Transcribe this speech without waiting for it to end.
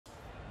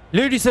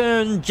Ladies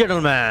and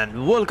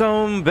gentlemen,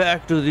 welcome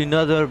back to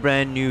another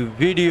brand new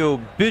video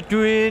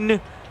between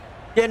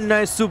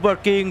Chennai super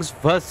Kings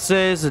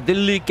versus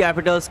Delhi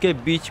Capitals के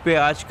बीच पे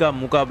आज का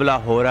मुकाबला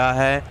हो रहा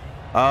है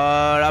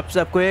और आप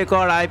सबको एक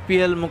और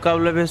आईपीएल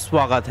मुकाबले में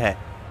स्वागत है।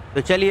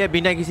 तो चलिए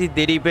बिना किसी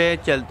देरी पे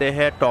चलते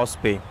हैं टॉस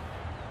पे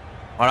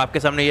और आपके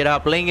सामने ये रहा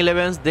प्लेइंग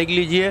 11 देख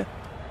लीजिए।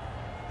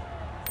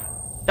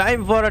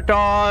 टाइम फॉर अ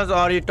टॉस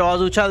और ये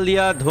टॉस उछाल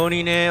दिया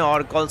धोनी ने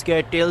और कॉल्स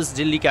किया टेल्स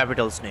दिल्ली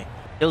कैपिटल्स ने।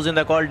 Tails in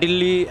the call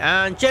Delhi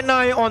and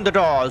Chennai on the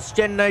toss.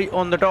 Chennai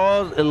on the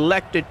toss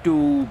elected to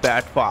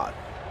bat fast.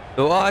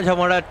 तो आज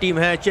हमारा टीम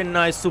है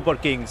चेन्नई सुपर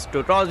किंग्स।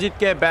 तो टॉस जीत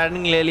के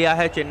बैटिंग ले लिया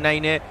है चेन्नई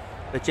ने।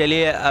 तो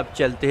चलिए अब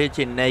चलते हैं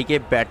चेन्नई के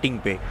बैटिंग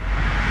पे।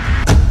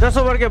 10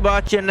 ओवर के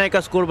बाद चेन्नई का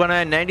स्कोर बना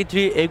है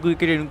 93, एक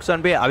विकेट के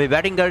नुकसान पे। अभी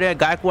बैटिंग कर रहे हैं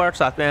गायकवाड,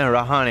 साथ में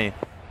रहाणे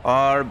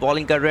और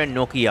बॉलिंग कर रहे हैं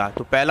नोकिया।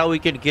 तो पहला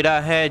विकेट गिरा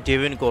है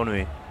डेविन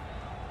कॉनवे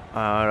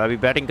और अभी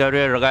बैटिंग कर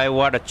रहे हैं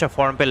गायकवाड। अच्छा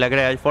फॉर्म पे लग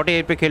रहा है,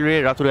 48 पे खेल रहे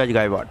हैं Ruturaj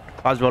Gaikwad.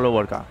 Fast ball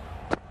over का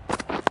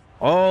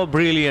और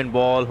ब्रिलियंट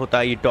बॉल होता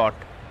है ये डॉट।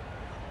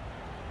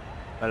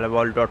 पहला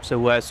बॉल डॉट से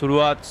हुआ है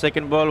शुरुआत।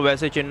 सेकंड बॉल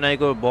वैसे चेन्नई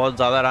को बहुत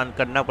ज़्यादा रन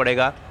करना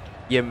पड़ेगा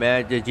ये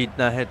मैच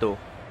जीतना है। तो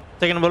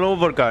सेकंड बॉल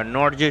ओवर का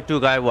नॉट जे टू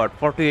गायकवाड,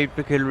 48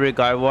 पे खेल रहे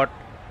गायकवाड।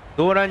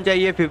 2 रन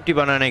चाहिए 50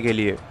 बनाने के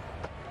लिए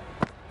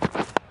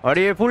और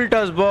ये फुल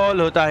टच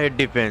बॉल होता है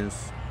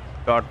डिफेंस।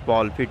 डॉट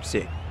बॉल फिट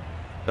से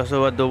 10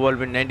 ओवर 2 बॉल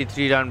में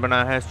 93 रन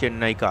बना है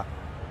चेन्नई का।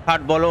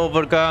 थर्ड बॉल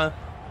ओवर का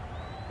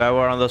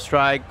Gaikwad on the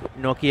strike,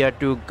 Nokia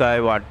to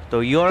Gaikwad.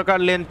 तो यॉर्कर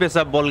लेंथ पे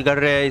सब बॉल कर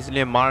रहे हैं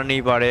इसलिए मार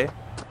नहीं पा रहे।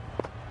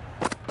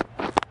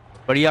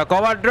 बढ़िया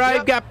कवर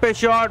ड्राइव, गैप पे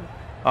शॉट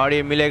और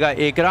ये मिलेगा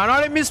 1 रन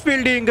और ये मिस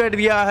फील्डिंग कर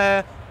दिया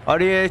है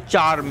और ये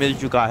 4 मिल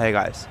चुका है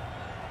गाइस।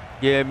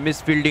 ये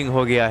मिस फील्डिंग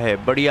हो गया है।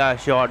 बढ़िया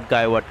शॉट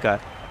गायकवाड का,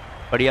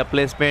 बढ़िया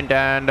प्लेसमेंट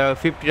एंड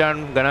 50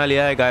 रन बना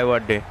लिया है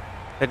गायकवाड ने।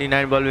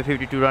 39 बॉल में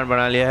 52 रन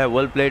बना लिया है।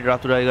 Well played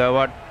Ruturaj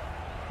Gaikwad,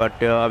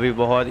 but अभी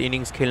बहुत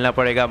इनिंग्स खेलना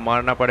पड़ेगा,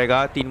 मारना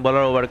पड़ेगा। 3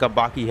 बॉलर ओवर का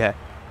बाकी है।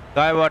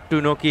 गायकवाड टू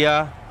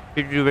नोकिया,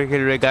 52 पे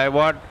खेल रहे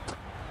गायकवाड।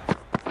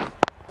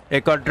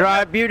 एक और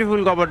ड्राइव,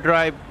 ब्यूटीफुल कवर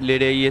ड्राइव ले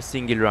रहे ये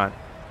single run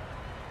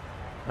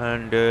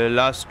and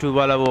last 2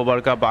 bowler over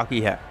का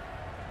बाकी है।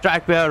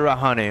 स्ट्राइक पे है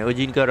Rahane,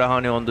 Ajinkya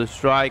Rahane on the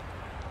strike.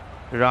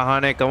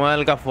 Rahane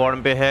कमाल का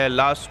फॉर्म पे है।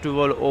 लास्ट 2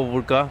 बॉल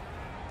ओवर का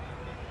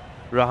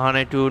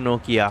Rahane to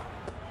Nokia,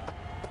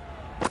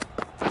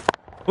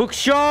 hook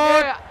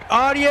shot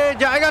और ये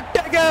जाएगा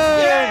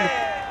टेकन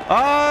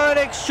और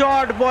एक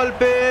शॉर्ट बॉल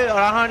पे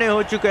रहाणे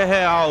हो चुके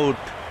हैं out.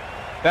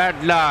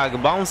 Bad luck,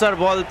 bouncer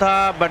ball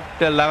था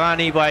बट लगा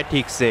नहीं पाए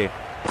ठीक से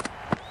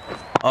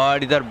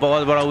और इधर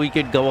बहुत बड़ा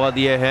विकेट गवा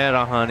दिए हैं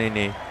रहाणे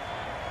ने।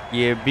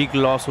 ये बिग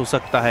लॉस हो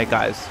सकता है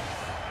guys.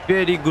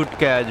 Very good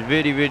catch,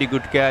 very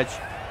good catch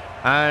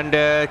and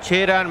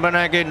 6 run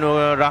बना के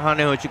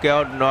रहाणे हो चुके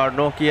हैं और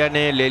नोकिया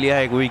ने ले लिया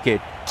है एक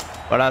विकेट।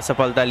 बड़ा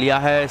सफलता लिया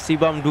है।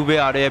 शिवम दुबे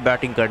आ रहे हैं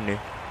बैटिंग करने।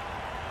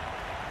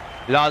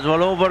 लास्ट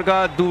बॉल ओवर का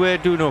Dubey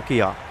to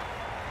Nokia,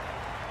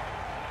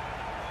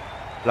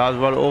 last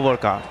ball over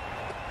का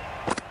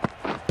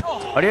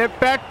और ये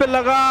पैड पे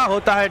लगा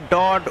होता है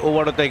डॉट।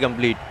 ओवर होता है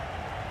कंप्लीट।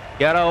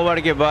 11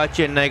 ओवर के बाद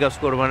चेन्नई का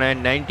स्कोर बना है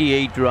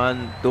 98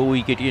 रन, 2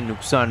 विकेट के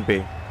नुकसान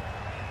पे।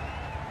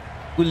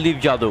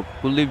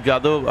 कुलदीप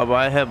यादव अब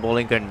आए हैं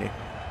बॉलिंग करने।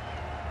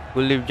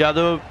 Kuldeep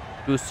Yadav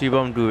to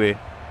Shivam Dubey,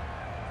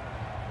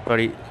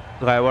 sorry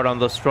Gaikwad on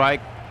the strike.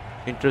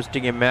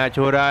 Interesting ये मैच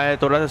हो रहा है,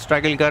 थोड़ा सा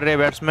स्ट्रगल कर रहे हैं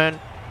बैट्समैन।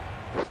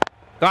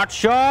 कट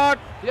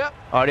शॉट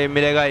और ये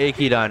मिलेगा 1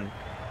 ही रन।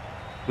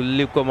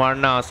 कुलदीप को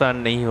मारना आसान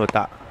नहीं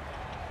होता।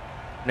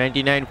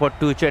 99 for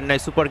 2 Chennai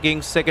super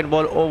Kings. Second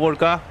ball over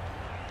का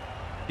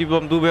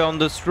Shivam Dubey on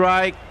the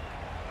strike.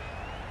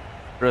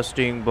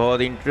 Interesting,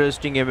 बहुत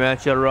इंटरेस्टिंग ये मैच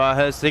चल रहा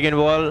है। Second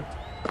ball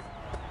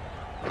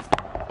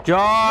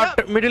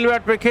shot middle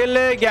bat पे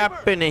खेले,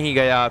 गैप पे नहीं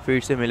गया,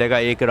 फिर से मिलेगा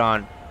 1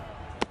 run.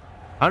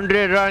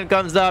 100 run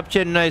comes up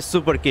Chennai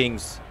super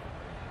Kings.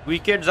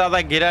 Wicket ज़्यादा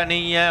गिरा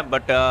नहीं है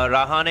बट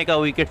रहाणे का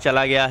विकेट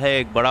चला गया है,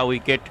 एक बड़ा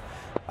विकेट।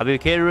 अभी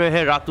खेल रहे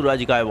हैं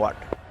ऋतुराज गायकवाड।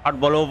 8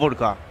 बॉल ओवर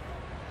का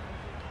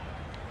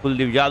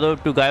कुलदीप यादव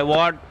टू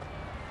गायकवाड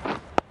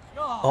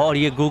और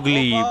ये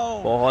गुगली,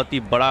 बहुत ही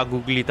बड़ा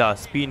गुगली था।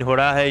 स्पिन हो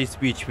रहा है इस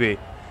पिच पे।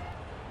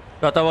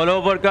 4था बॉल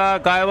ओवर का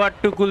गायकवाड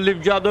टू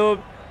कुलदीप यादव,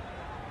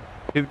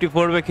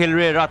 54 पे खेल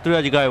रहे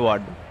Ruturaj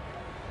Gaikwad.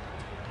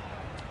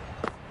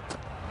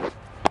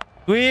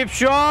 Sweep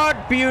shot,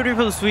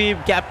 beautiful SVEEP,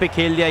 gap पे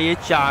खेल दिया ये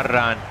 4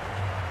 रन।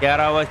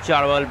 11 ओवर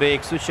 4 बॉल पे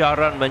 104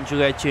 रन बन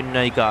चुका है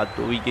चेन्नई का,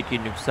 2 विकेट के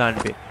नुकसान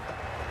पे।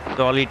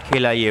 सॉलिड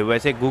खेला ये।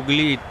 वैसे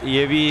गुगली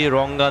ये भी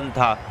रॉन्ग गन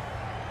था,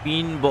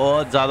 स्पिन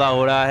बहुत ज़्यादा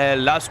हो रहा है।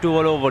 लास्ट 2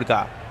 बॉल ओवर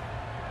का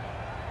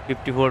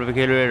 54 पे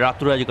खेल रहे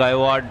ऋतुराज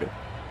गायकवाड।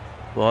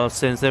 बहुत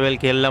सेंसेबल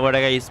खेलना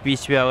पड़ेगा इस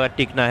पिच पे अगर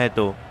टिकना है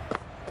तो।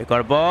 एक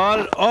और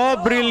बॉल और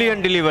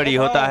ब्रिलियंट डिलीवरी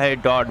होता है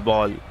डॉट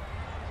बॉल।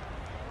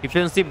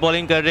 डिफेंसिव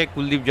बॉलिंग कर रहे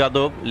कुलदीप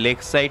यादव, लेग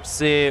साइड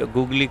से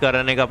गुगली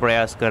कराने का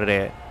प्रयास कर रहे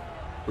हैं,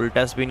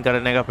 उल्टा स्पिन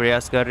करने का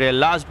प्रयास कर रहे हैं।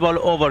 लास्ट बॉल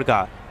ओवर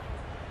का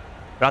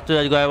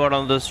Rituraj Gaekwad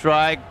on the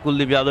strike,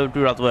 Kuldeep Yadav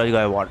to Rituraj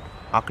Gaekwad.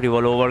 आखिरी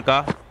बॉल ओवर का,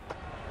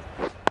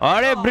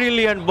 अरे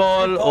ब्रिलियंट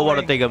बॉल, ओवर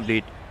होते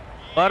कंप्लीट।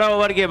 12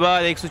 ओवर के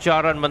बाद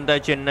 104 रन बनता है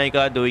चेन्नई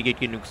का 2 विकेट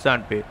के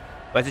नुकसान पे।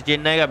 वैसे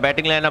चेन्नई का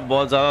बैटिंग लाइनअप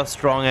बहुत ज़्यादा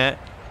स्ट्रांग है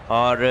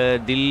और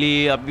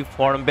दिल्ली अभी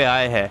फॉर्म पे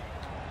आए हैं,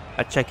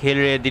 अच्छा खेल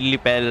रहे हैं दिल्ली।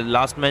 पहले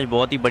लास्ट मैच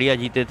बहुत ही बढ़िया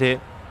जीते थे।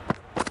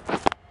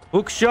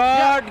 हुक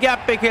शॉट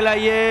गैप पे खेला,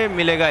 ये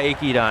मिलेगा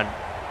 1 ही रन।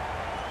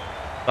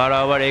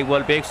 12 ओवर 1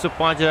 बॉल पे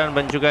 105 रन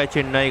बन चुका है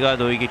चेन्नई का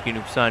 2 विकेट के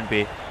नुकसान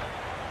पे।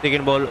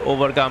 सेकेंड बॉल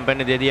ओवर का अंपायर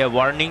ने दे दिया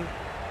वार्निंग।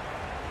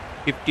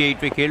 58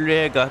 पे खेल रहे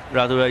हैं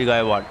Rituraj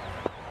Gaekwad.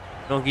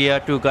 Nokia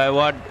to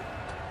Gaekwad,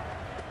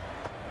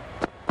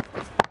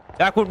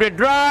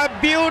 drive,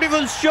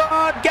 beautiful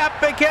shot, gap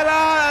पे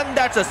खेला and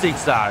that's a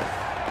sixer.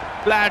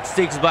 Flat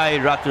 6 bye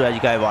Rituraj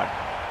Gaekwad.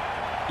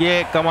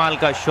 ये कमाल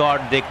का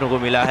शॉट देखने को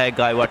मिला है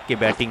गायकवाड़ की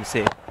बैटिंग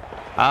से।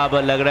 अब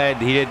लग रहा है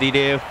धीरे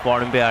धीरे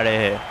फॉर्म पे आ रहे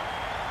हैं,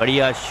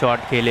 बढ़िया शॉट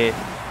खेले।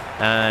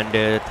 एंड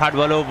थर्ड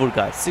बॉल ओवर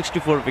का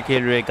 64 पे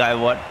खेल रहे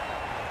गायकवाड़।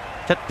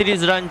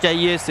 36 रन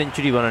चाहिए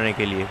सेंचुरी बनाने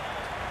के लिए।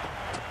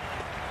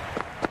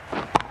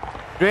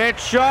 ग्रेट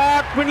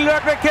शॉट, मिडिल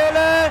ऑर्डर पे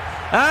खेले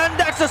and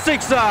that's a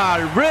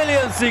sixer,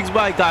 brilliant 6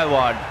 bye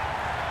Gaekwad.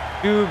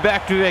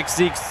 Back to back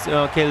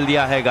 6 खेल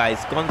दिया है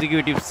guys,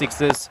 consecutive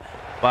 6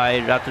 bye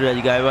Rituraj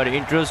Gaekwad.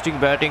 Interesting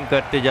batting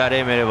करते जा रहे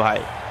हैं मेरे भाई।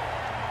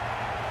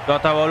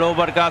 चौथा बॉल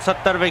ओवर का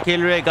 70 पे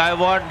खेल रहे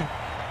गायकवाड़।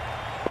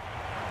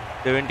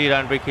 70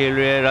 रन पे खेल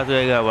रहे हैं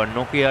ऋतुराज गायकवाड़।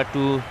 नोकिया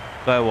टू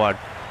गायकवाड़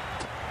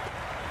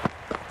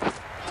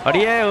और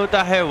ये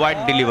होता है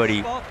वाइड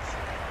डिलीवरी।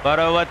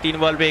 12 ओवर 3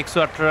 बॉल पे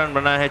 118 रन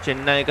बना है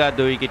चेन्नई का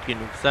 2 विकेट के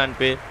नुकसान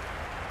पे।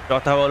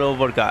 चौथा बॉल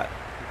ओवर का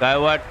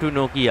गायकवाड़ टू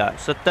नोकिया।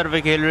 70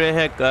 पे खेल रहे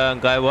हैं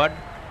गायकवाड़।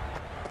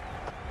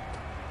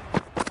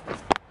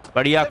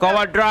 बढ़िया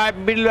कवर ड्राइव,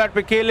 मिडिल ऑर्डर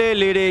पे खेले,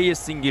 ले रहे ये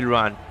सिंगल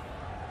रन।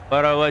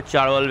 12 ओवर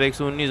 4 बॉल पे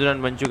 119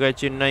 रन बन चुका है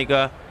चेन्नई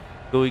का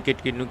 2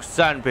 विकेट के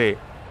नुकसान पे।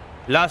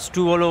 लास्ट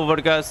 2 बॉल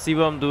ओवर का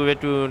Shivam Dubey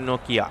to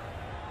Nokia.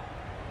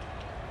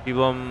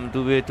 Shivam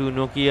Dubey to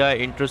Nokia.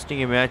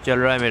 Interesting match चल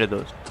रहा है मेरे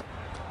दोस्त।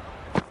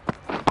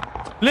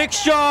 Lick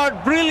shot,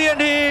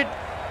 brilliant hit,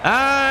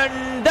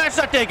 and that's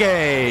a take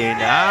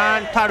in,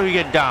 and third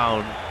wicket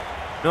down.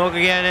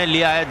 Nokia ने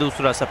लिया है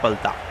दूसरा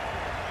सफलता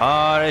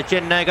और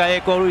चेन्नई का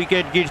एक और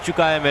विकेट गिर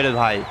चुका है मेरे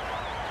भाई।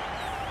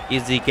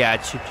 Easy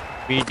catch,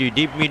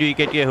 deep mid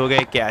wicket के हो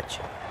गए कैच।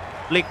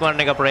 फ्लिक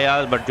मारने का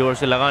प्रयास बट जोर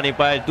से लगा नहीं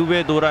पाए।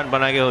 दुबे 2 रन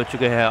बना के हो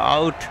चुके हैं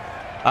आउट।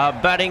 अब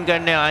बैटिंग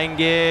करने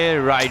आएंगे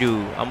Rayudu.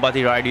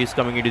 Ambati Rayudu is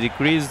coming into the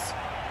crease.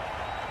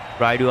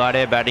 Rayudu आ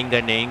रहे हैं बैटिंग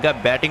करने। इनका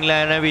बैटिंग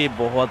लाइन भी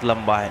बहुत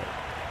लंबा है।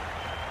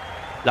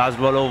 लास्ट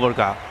बॉल ओवर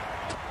का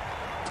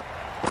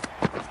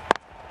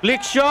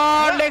flick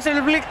shot, leg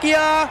side flick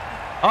किया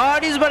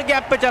और इस बार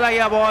गैप पे चला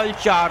गया बॉल।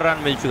 4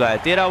 रन मिल चुका है।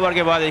 13 ओवर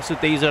के बाद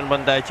 123 रन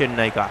बनता है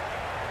चेन्नई का।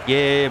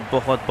 ये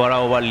बहुत बड़ा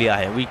ओवर लिया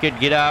है। विकेट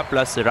गिरा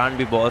प्लस रन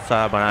भी बहुत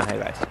सारा बना है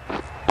guys.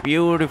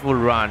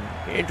 Beautiful run,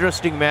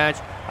 interesting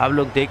match. आप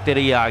लोग देखते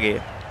रहिए आगे।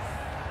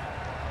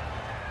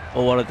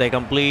 ओवर होता है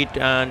कंप्लीट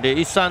एंड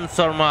ईशांत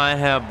शर्मा आए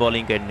हैं अब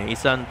बॉलिंग करने।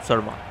 ईशांत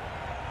शर्मा,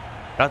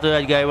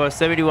 ऋतुराज गायकवाड़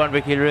 71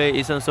 पे खेल रहे हैं।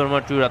 Ishant Sharma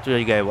to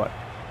Rituraj Gaekwad.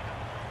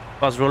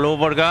 First roll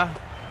over का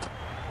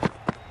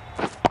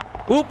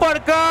ऊपर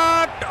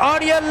कट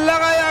और ये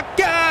लगाया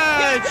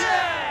कैच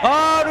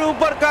और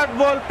ऊपर कट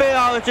बॉल पे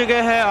आ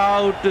चुके हैं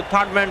आउट।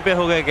 थर्ड मैन पे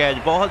हो गए कैच।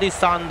 बहुत ही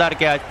शानदार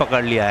कैच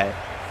पकड़ लिया है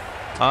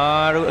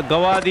और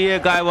गवा दिए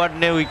गायकवाड़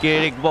ने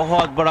विकेट। एक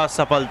बहुत बड़ा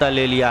सफलता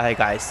ले लिया है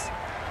गाइस,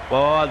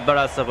 बहुत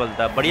बड़ा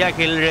सफलता। बढ़िया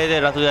खेल रहे थे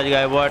ऋतुराज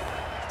गायकवाड़।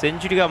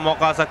 सेंचुरी का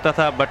मौका आ सकता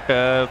था बट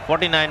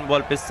 49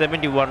 बॉल पे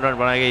 71 रन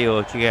बना के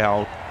हो चुके हैं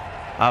आउट।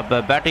 अब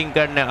बैटिंग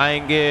करने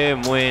आएंगे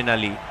Moin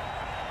Ali.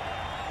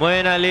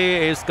 Moin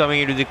Ali is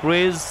coming into the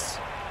crease.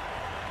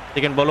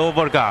 Second ball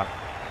over का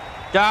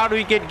 4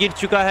 विकेट गिर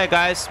चुका है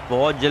गाइस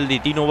बहुत जल्दी।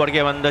 3 ओवर के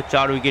अंदर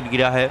 4 विकेट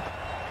गिरा है।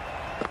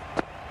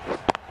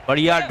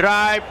 बढ़िया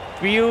ड्राइव,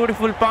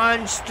 ब्यूटीफुल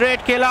पंच,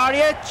 स्ट्रेट खेला और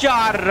ये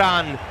 4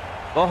 रन।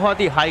 बहुत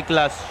ही हाई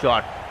क्लास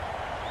शॉट,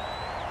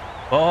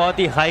 बहुत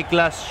ही high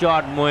class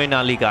shot Moin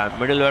Ali का।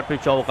 मिडिल ऑर्डर पे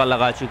चौका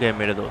लगा चुके हैं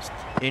मेरे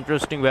दोस्त।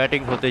 इंटरेस्टिंग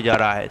बैटिंग होते जा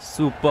रहा है।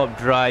 Super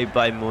drive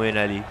bye Moin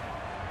Ali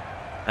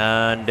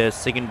and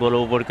second ball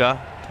over का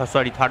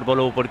थर्ड बॉल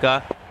ओवर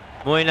का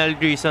मोइन अली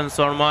टू ईशांत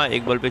शर्मा।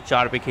 1 बॉल पे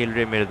 4 पे खेल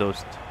रहे मेरे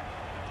दोस्त।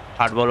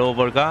 थर्ड बॉल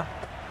ओवर का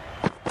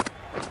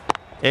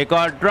एक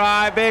और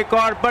ड्राइव, एक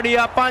और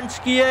बढ़िया पंच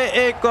किए,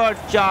 एक और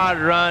 4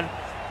 रन।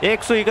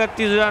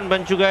 131 रन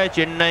बन चुका है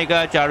चेन्नई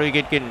का 4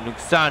 विकेट के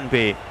नुकसान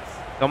पे।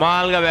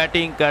 कमाल का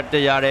बैटिंग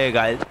करते जा रहे हैं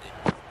guys.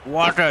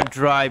 What a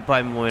drive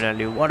bye Moin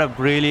Ali, what a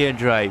brilliant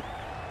drive.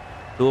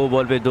 2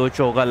 ball पे 2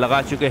 चौका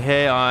लगा चुके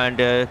हैं एंड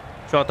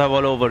चौथा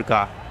बॉल ओवर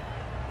का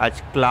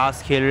आज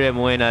क्लास खेल रहे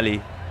मोइन अली।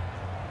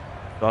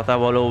 चौथा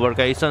बॉल ओवर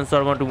का ईशांत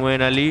शर्मा टू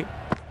मोइन अली।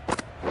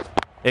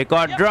 एक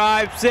और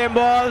drive, same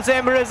ball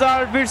same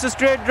result, फिर से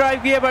स्ट्रेट ड्राइव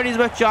किया बट इस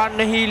बार 4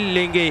 नहीं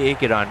लेंगे,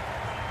 1 run.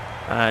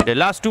 And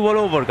last 2 ball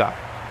over का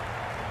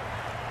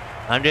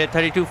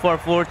 132 for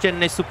 4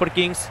 Chennai super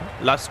Kings.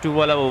 Last 2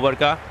 ball over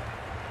का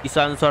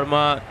ईशांत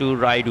शर्मा टू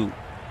रायडू,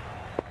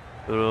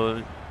 तो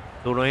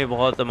दोनों ही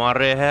बहुत मार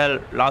रहे हैं।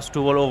 लास्ट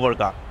 2 बॉल ओवर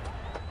का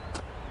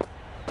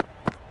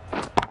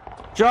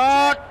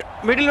शॉट,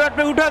 मिडिल बैट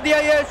पे उठा दिया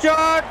ये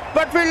शॉट,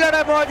 बट फील्डर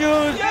है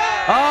मौजूद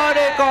और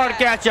एक और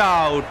कैच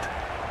आउट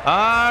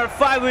और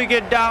 5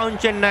 wicket down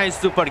Chennai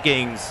super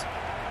Kings.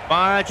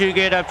 5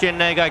 wicket अब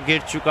चेन्नई का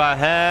गिर चुका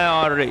है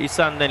और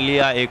ईशान ने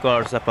लिया एक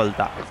और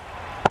सफलता।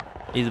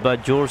 इस बार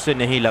जोर से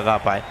नहीं लगा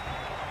पाए।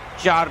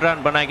 4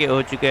 रन बना के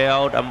हो चुके हैं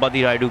out.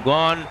 Ambati Rayudu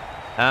gone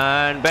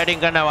and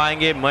batting करने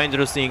आएंगे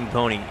Mahendra Singh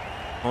Dhoni.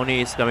 Dhoni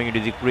is coming to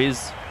the crease.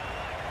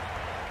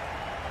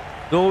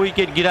 2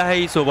 wicket गिरा है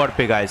इस ओवर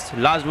पे गाइस।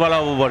 लास्ट वाला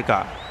ओवर का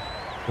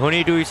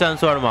धोनी टू ईशांत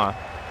शर्मा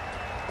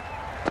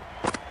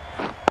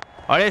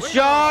और ये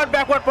शॉट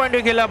बैकवर्ड पॉइंट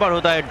पे खेला पर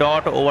होता है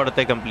डॉट। ओवर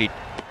होता है कंप्लीट।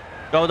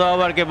 14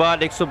 ओवर के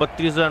बाद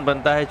 132 रन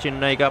बनता है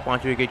चेन्नई का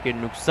 5 विकेट के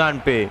नुकसान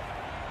पे।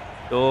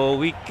 तो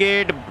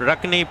विकेट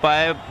रख नहीं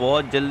पाए,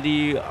 बहुत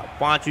जल्दी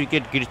 5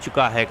 विकेट गिर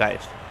चुका है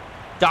गाइस।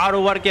 4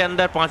 ओवर के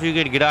अंदर 5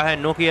 विकेट गिरा है।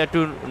 Nokia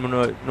to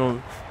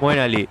Moin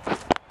Ali,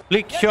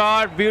 flick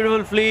shot,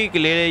 beautiful flick,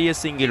 ले रहे ये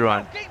सिंगल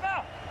रन।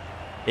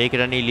 1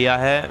 रन ही लिया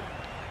है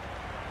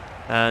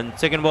एंड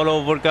सेकंड बॉल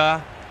ओवर का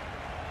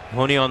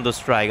धोनी ऑन द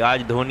स्ट्राइक।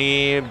 आज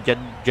धोनी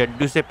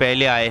जड्डू से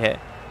पहले आए हैं।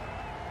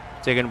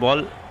 Second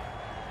ball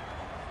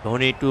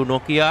Dhoni to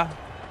Nokia,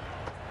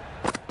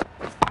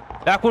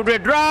 backward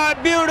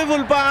drive,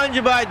 beautiful punch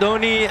by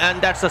Dhoni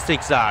and that's a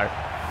 6R।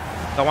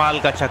 कमाल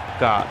का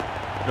छक्का।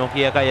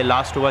 नोकिया का ये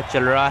लास्ट ओवर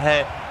चल रहा है।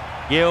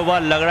 ये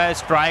ओवर लग रहा है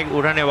स्ट्राइक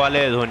उठाने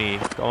वाले हैं धोनी।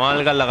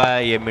 कमाल का लगा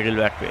है ये मिडिल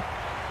बैट पे।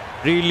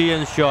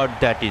 Brilliant shot,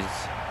 that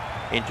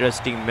is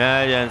interesting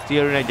match and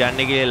theory ने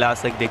जानने के लिए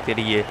लास्ट तक देखते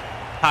रहिए।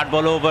 3rd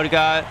बॉल ओवर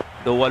का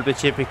 2 बॉल पे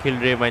 6 पे खेल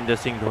रहे Mahendra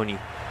Singh Dhoni.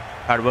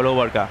 3rd ball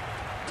over का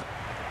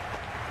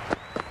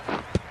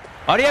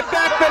और ये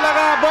पैक पे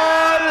लगा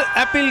बॉल,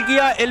 अपील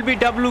किया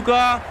एलबीडब्ल्यू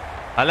का,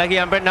 हालांकि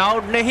यहाँ पे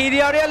आउट नहीं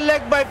दिया और ये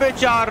लेग बाय पे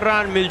 4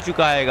 रन मिल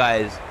चुका है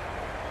गाइस।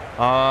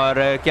 और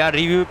क्या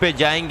रिव्यू पे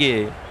जाएंगे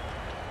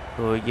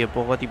तो ये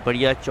बहुत ही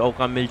बढ़िया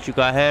चौका मिल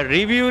चुका है।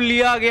 रिव्यू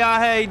लिया गया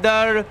है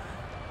इधर,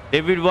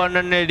 डेविड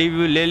वार्नर ने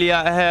रिव्यू ले लिया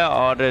है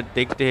और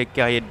देखते हैं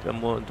क्या ये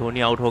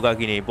धोनी आउट होगा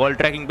कि नहीं। बॉल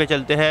ट्रैकिंग पे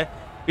चलते हैं।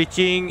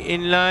 Pitching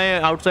in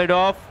line outside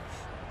of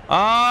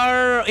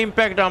और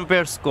इम्पैक्ट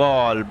अंपायर्स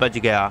कॉल, बच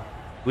गया।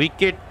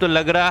 विकेट तो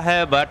लग रहा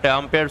है बट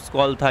अंपायर्स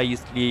कॉल था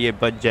इसलिए ये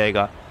बच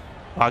जाएगा।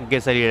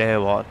 भाग्यशाली रहे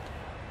बहुत।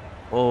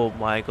 ओह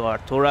माय गॉड,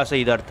 थोड़ा सा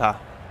इधर था।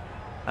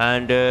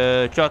 एंड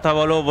 4था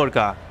बॉल ओवर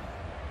का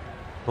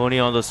धोनी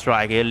ऑन द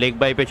स्ट्राइक। ये लेग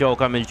बाई पे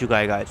चौका मिल चुका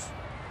है गाइस।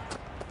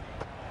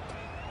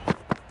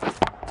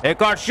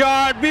 एक और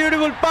shot,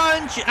 beautiful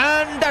punch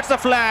and that's a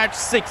flat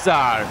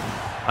 6R।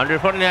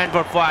 149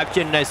 for 5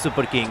 Chennai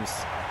super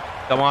Kings.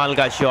 कमाल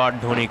का शॉट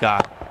धोनी का,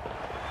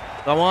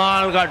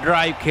 कमाल का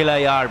ड्राइव खेला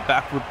यार,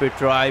 बैकफुट पे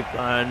ड्राइव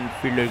एंड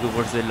फील्डर के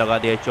ऊपर से लगा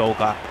दिया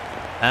चौका।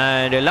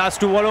 एंड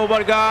लास्ट 2 बॉल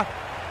ओवर का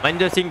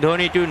महेंद्र सिंह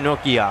धोनी टू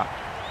नोकिया।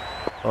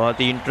 बहुत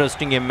ही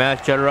इंटरेस्टिंग ये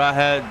मैच चल रहा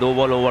है। 2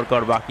 बॉल ओवर का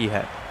और बाकी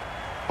है।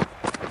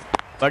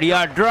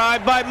 बढ़िया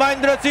drive bye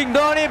Mahendra Singh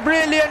Dhoni,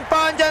 brilliant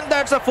punch and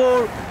that's a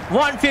 4।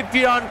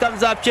 150 run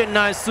comes up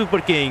Chennai super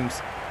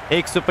Kings.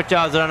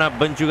 150 run अब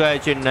बन चुका है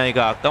चेन्नई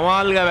का।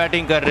 कमाल का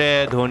बैटिंग कर रहे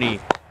हैं धोनी।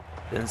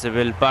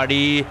 सेंसिबल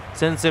पारी,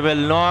 sensible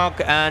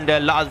knock and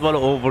last ball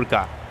over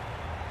का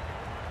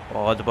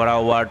बहुत बड़ा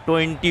ओवर।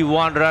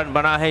 21 रन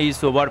बना है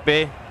इस ओवर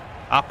पे।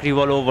 आखिरी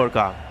बॉल ओवर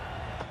का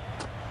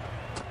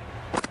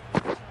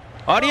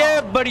और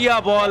ये बढ़िया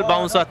बॉल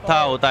बाउंस था,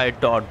 होता है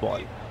डॉट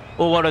बॉल।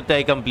 ओवर होता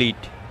है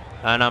कंप्लीट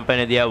एंड अंपायर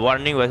ने दिया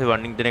वार्निंग। वैसे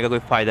वार्निंग देने का कोई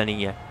फायदा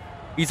नहीं है।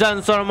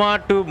 Ishant Sharma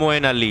to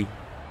Moin Ali.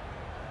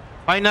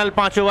 Final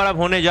 5 over अब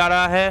होने जा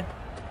रहा है।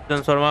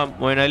 ईशांत शर्मा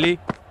मोइन अली,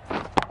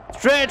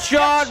 स्ट्रेट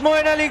शॉट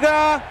मोइन अली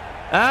का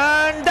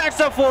and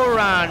that's a 4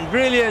 run.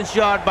 Brilliant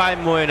shot bye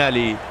Moin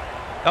Ali.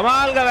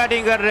 कमाल का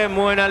बैटिंग कर रहे हैं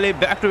Moin Ali,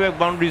 back to back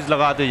boundaries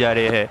लगाते जा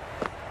रहे हैं।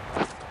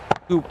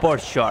 Super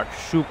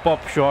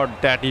shot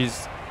that is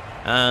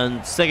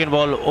and second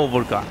ball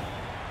over का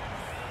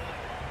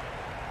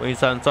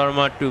ईशांत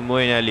शर्मा टू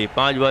मोइन अली।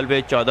 5 बॉल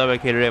पे 14 पे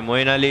खेल रहे हैं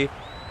Moin Ali.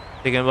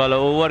 Second ball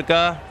over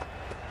का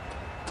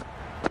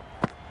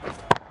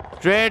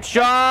straight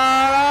shot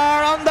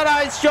on the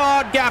right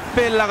shot, gap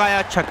पे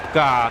लगाया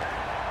छक्का।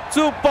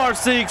 Super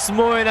 6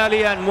 Moin Ali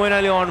and Moin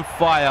Ali on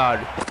fire.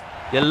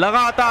 ये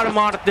लगातार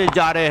मारते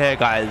जा रहे हैं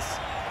गाइस।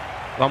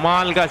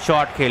 कमाल का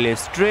शॉट खेले,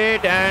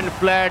 straight and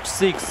flat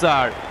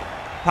 6R।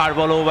 3rd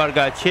ball over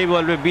का 6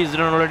 बॉल पे 20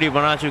 रन ऑलरेडी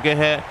बना चुके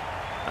हैं।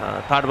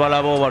 3rd बॉल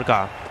अब ओवर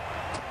का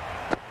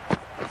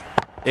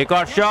एक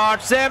और shot,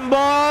 same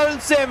ball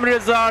same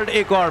result,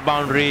 एक और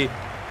boundary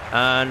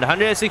and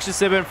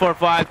 167 for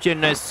 5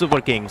 Chennai super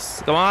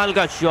Kings. कमाल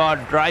का शॉट,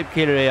 ड्राइव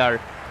खेल रहे यार,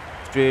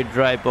 स्ट्रेट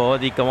ड्राइव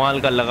बहुत ही कमाल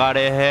का लगा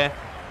रहे हैं।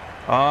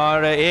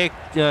 और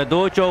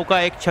 2 चौका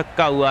 1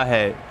 छक्का हुआ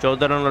है।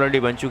 14 रन ऑलरेडी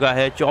बन चुका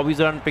है। 24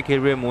 रन पे खेल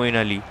रहे मोइन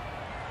अली।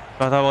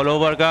 4था बॉल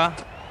ओवर का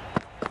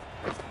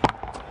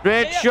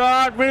स्ट्रेट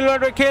शॉट, मिडिल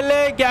ऑर्डर पे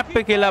खेले, गैप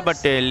पे खेला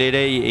बट ले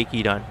रहे 1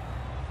 ही रन।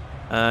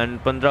 एंड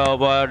 15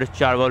 ओवर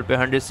 4 बॉल पे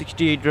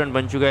 168 रन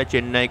बन चुका है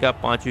चेन्नई का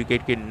 5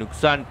 विकेट के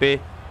नुकसान पे।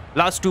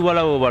 लास्ट 2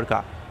 वाला ओवर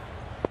का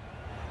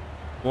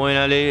Moin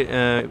Ali,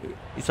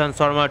 Ishant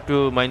Sharma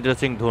to Mahendra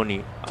Singh Dhoni.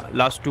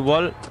 Last 2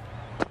 ball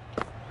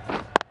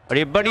और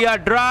ये बढ़िया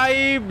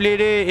ड्राइव ले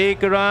रहे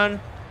 1 रन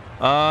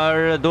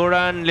और 2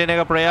 रन लेने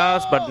का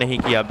प्रयास बट नहीं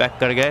किया, बैक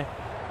कर गए।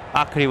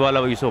 आखिरी बॉल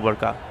अब इस ओवर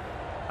का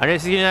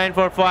 169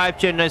 for 5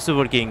 Chennai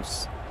super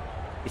Kings.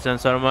 Ishant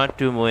Sharma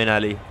to Moin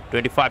Ali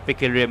 25 पे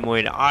खेल रहे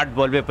मोइन, 8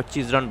 बॉल पे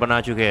 25 रन बना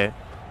चुके हैं।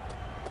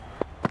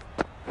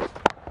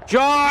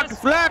 शॉट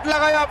फ्लैट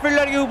लगाया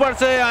फील्डर के ऊपर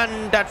से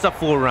and that's a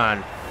 4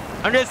 run.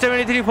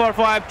 173 for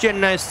 5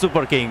 Chennai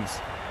super Kings.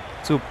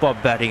 Super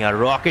batting है,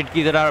 रॉकेट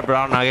की तरह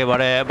ब्राउन आगे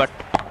बढ़े हैं बट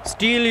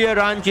स्टील ये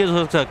रन चेज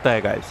हो सकता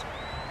है गाइस,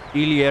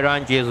 स्टील ये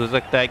रन चेज हो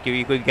सकता है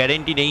क्योंकि कोई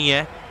गारंटी नहीं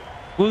है।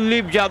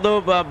 कुलदीप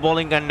यादव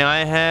बॉलिंग करने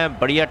आए हैं,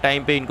 बढ़िया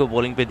टाइम पे इनको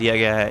बॉलिंग पे दिया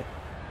गया है।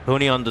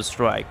 Dhoni on the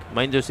strike,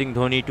 Mahendra Singh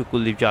Dhoni to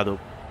Kuldeep Yadav.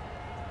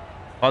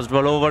 First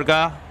ball over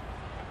का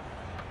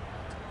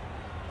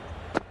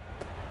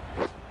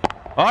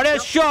और ये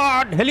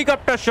शॉट,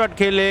 हेलीकॉप्टर शॉट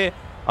खेले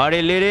और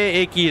ये ले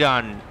रहे 1 ही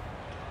रन,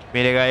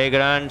 मिलेगा 1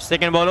 रन।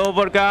 सेकेंड बॉल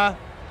ओवर का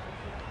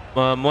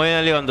Moin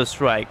Ali on the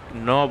strike,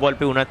 9 ball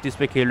पे 29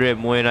 पे खेल रहे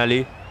मोइन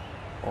अली।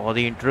 बहुत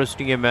ही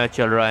इंटरेस्टिंग ये मैच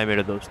चल रहा है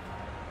मेरे दोस्त।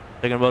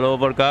 सेकेंड बॉल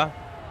ओवर का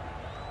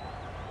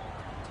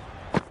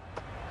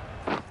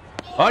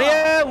और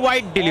ये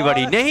वाइड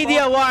डिलीवरी, नहीं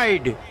दिया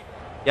वाइड,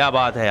 क्या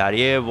बात है यार,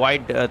 ये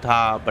वाइड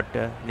था बट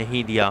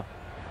नहीं दिया।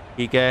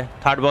 ठीक है,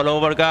 थर्ड बॉल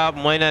ओवर का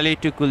मोइन अली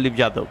टू कुलदीप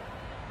यादव।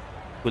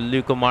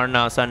 कुलदीप को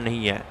मारना आसान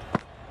नहीं है।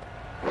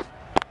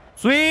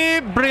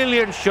 SVEEP,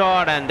 brilliant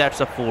shot and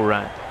that's a 4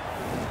 run.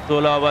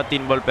 16 over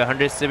 3 ball पे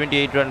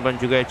 178 रन बन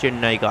चुका है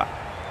चेन्नई का।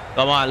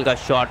 कमाल का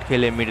शॉट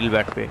खेले मिडिल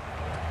बैट पे,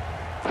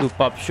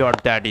 सुपर्ब शॉट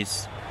दैट इज।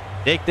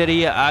 देखते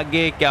रहिए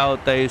आगे क्या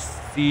होता है इस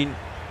सीन।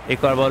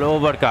 एक और बॉल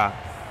ओवर का,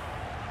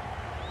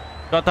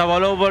 चौथा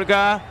बॉल ओवर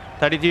का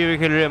 33 पे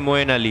खेल रहे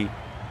Moin Ali.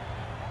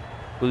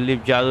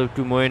 Kuldeep Yadav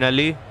to Moin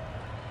Ali,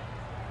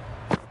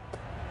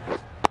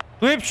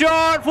 sweep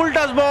shot, full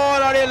touch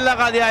ball और ये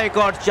लगा दिया एक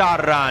और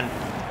 4 run.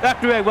 Back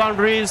to back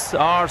boundaries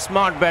और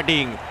स्मार्ट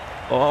बैटिंग,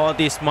 बहुत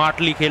ही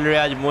स्मार्टली खेल रहे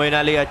हैं आज मोइन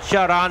अली।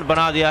 अच्छा रन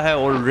बना दिया है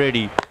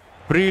already,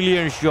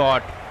 brilliant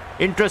shot,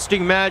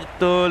 interesting match.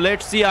 तो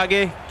लेट्स सी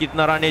आगे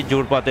कितना रन ये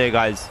जोड़ पाते हैं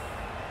guys.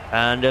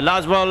 And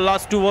last ball,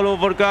 last 2 ball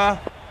over का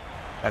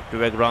बैक टू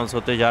बैक रन्स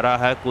होते जा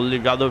रहा है।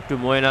 Kuldeep Yadav to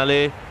Moin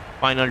Ali,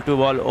 final 2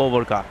 ball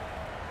over का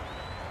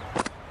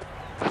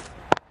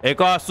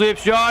एक और sweep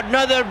shot,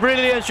 another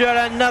brilliant shot,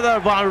 another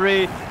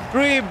boundary,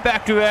 3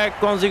 back-to-back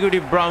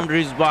consecutive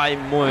boundaries by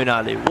Moin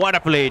Ali. What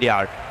a play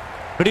यार,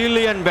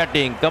 ब्रिलियंट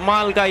बैटिंग,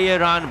 कमाल का ये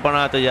रन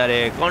बनाते जा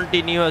रहे हैं,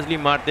 कंटिन्यूअसली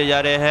मारते जा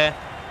रहे हैं।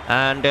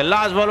 एंड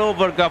लास्ट बॉल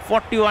ओवर का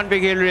 41 पे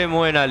खेल रहे हैं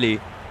मोइन अली।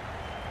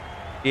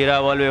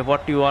 13 बॉल में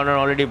 41 रन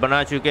ऑलरेडी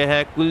बना चुके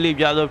हैं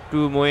Kuldeep Yadav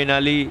to Moin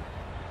Ali.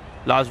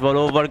 Last ball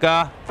over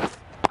का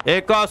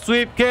एक और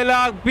स्वीप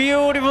खेला,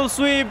 ब्यूटीफुल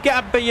स्वीप,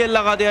 कैप पे ये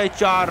लगा दिया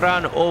 4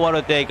 रन। ओवर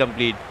होते हैं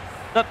कंप्लीट।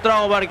 17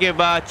 ओवर के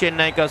बाद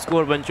चेन्नई का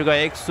स्कोर बन चुका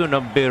है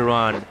 190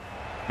 रन।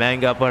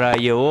 महंगा पड़ा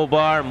ये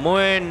ओवर,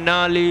 मोइन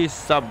अली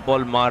सब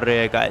बॉल मार रहे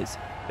हैं गाइस,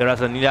 थोड़ा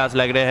सा निराश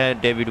लग रहे हैं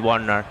डेविड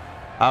वार्नर।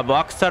 अब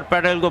अक्षर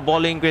पटेल को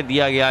बॉलिंग पे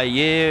दिया गया,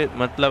 ये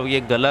मतलब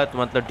ये गलत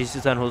मतलब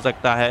डिसीजन हो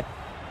सकता है।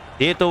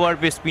 8 ओवर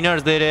पे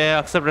स्पिनर्स दे रहे हैं,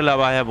 अक्षर पटेल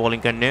आया है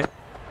बॉलिंग करने।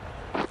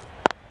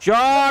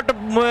 शॉट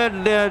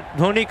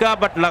धोनी का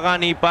बट लगा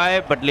नहीं पाए,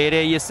 बट ले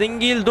रहे ये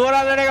सिंगल, 2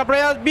 रन लेने का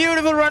प्रयास,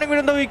 beautiful running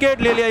with the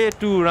wicket, ले लिया ये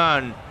 2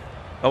 रन।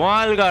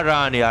 कमाल का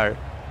रन यार।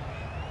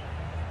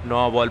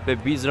 9 बॉल पे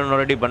 20 रन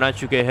ऑलरेडी बना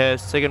चुके हैं।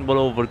 सेकंड बॉल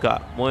ओवर का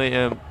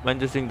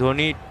महेंद्र सिंह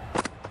धोनी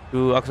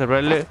टू अक्षर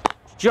Patel,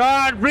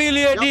 shot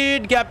brilliant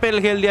hit, gap पे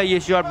खेल दिया ये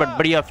शॉट बट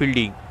बढ़िया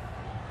फील्डिंग,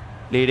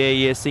 ले रहे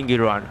ये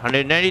single run.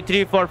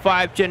 193 for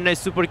 5 Chennai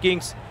super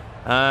Kings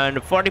and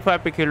 45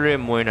 पे खेल रहे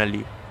मोइन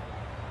अली।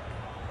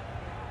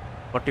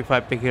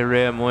 45 पे खेल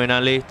रहे हैं Moin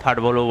Ali. Third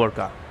ball over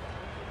का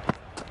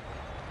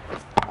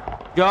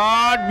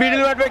शॉट,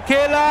 मिडिल बैट पे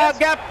खेला,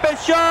 गैप पे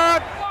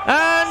shot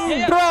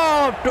and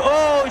dropped.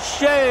 Oh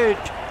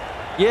shit,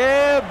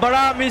 ये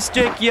बड़ा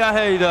मिस्टेक किया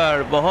है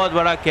इधर, बहुत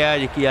बड़ा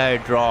कैच किया है,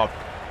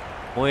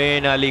 ड्रॉप्ड।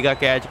 मोइन अली का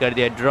कैच कर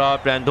दिया,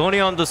 dropped and Dhoni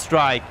on the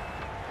strike.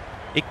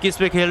 21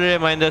 पे खेल रहे हैं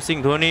महेंद्र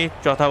सिंह धोनी।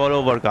 चौथा बॉल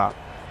ओवर का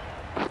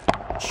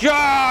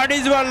शॉट,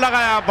 इस बार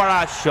लगाया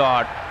बड़ा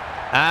shot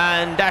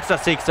and that's a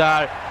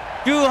sixer.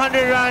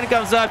 200 run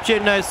comes up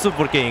Chennai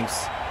super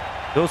Kings.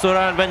 200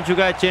 run बन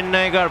चुका है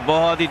चेन्नई का।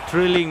 बहुत ही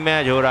थ्रिलिंग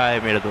मैच हो रहा है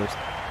मेरे दोस्त।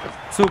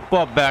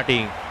 सुपर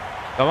बैटिंग,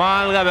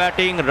 कमाल का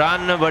बैटिंग,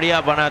 रन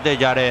बढ़िया बनाते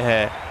जा रहे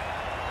हैं।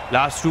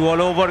 लास्ट 2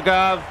 बॉल ओवर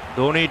का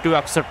धोनी टू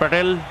अक्षर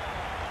पटेल।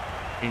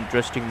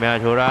 इंटरेस्टिंग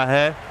मैच हो रहा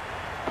है।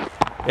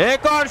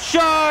 एक और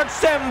shot,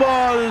 same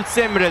ball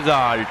same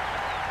result,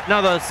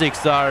 another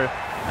sixer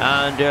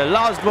and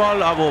last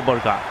ball अब ओवर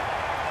का।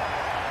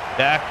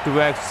 बैक टू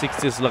बैक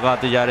सिक्सेस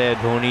लगाते जा रहे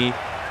हैं धोनी।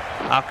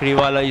 आखिरी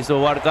वाला इस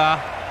ओवर का,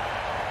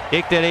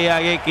 देखते रहिए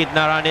आगे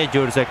कितना रन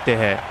जोड़ सकते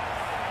हैं।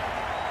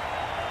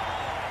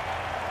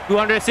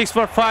 206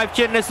 for 5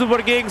 Chennai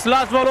super Kings.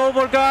 Last ball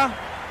over का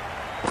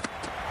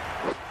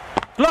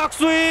clock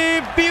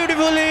SVEEP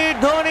beautifully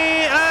Dhoni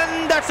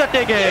and that's a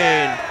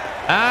taken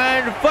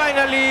and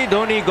finally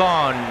Dhoni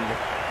gone.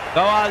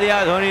 गवा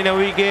दिया धोनी ने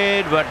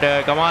विकेट,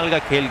 बट कमाल का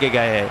खेल के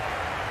गए हैं,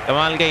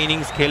 कमाल के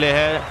इनिंग्स खेले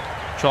हैं,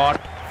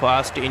 शॉर्ट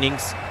फास्ट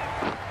इनिंग्स,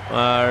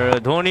 और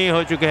धोनी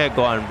हो चुके हैं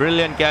gone.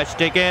 Brilliant catch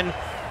taken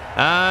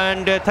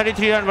and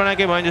 33 run बना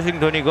के महेंद्र सिंह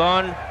धोनी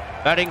गॉन।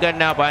 बैटिंग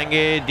करने आ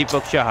पाएंगे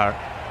Deepak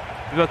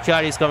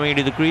Chahar is coming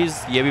to the crease,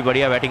 ये भी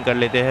बढ़िया बैटिंग कर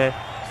लेते हैं।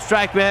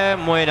 स्ट्राइक पे है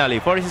मोइन अली,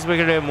 46 पे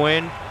खेल रहे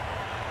Moin.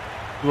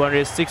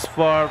 206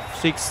 for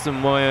 6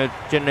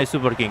 Chennai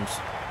super Kings.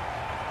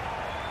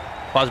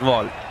 First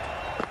ball,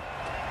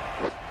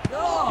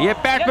 ये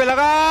पैड पे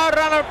लगा,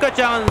 रन आउट का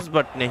चांस,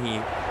 बट नहीं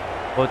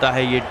होता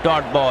है, ये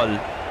dot ball,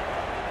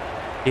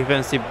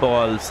 defensive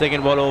ball.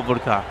 Second ball over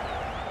का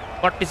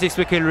 46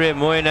 पे खेल रहे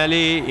मोइन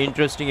अली।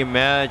 इंटरेस्टिंग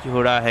मैच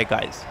हो रहा है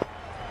गाइस।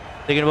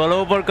 सेकंड बॉल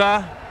ओवर का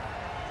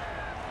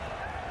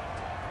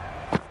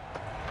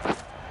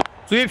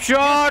sweep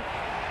shot,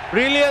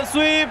 brilliant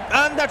SVEEP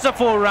and that's a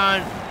 4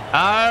 run.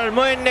 और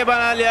मोइन ने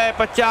बना लिया है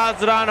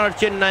 50 रन और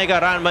चेन्नई का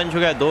रन बन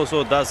चुका है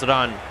 210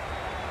 रन।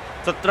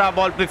 17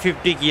 बॉल पे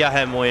 50 किया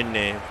है मोइन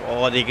ने।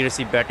 बहुत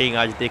एग्रेसिव बैटिंग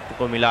आज देखने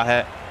को मिला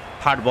है।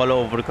 थर्ड बॉल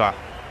ओवर का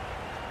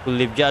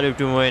कुलदीप यादव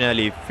टू मोइन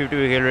अली, 50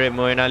 पे खेल रहे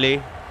Moin Ali.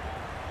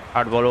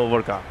 Third ball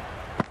over का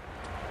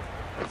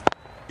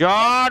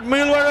शॉट,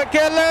 मिडिल ओवर में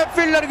खेल रहे,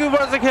 फील्डर के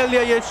ऊपर से खेल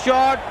दिया ये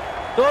शॉट।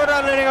 2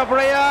 रन लेने का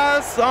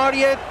प्रयास और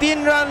ये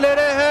 3 रन ले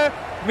रहे हैं,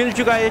 मिल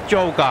चुका है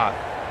चौका।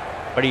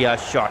 बढ़िया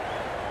शॉट,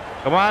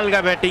 कमाल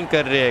का बैटिंग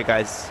कर रहे हैं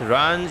गाइस,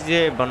 रन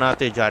ये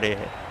बनाते जा रहे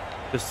हैं।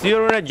 तो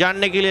सीरो ने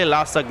जानने के लिए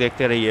लास्ट तक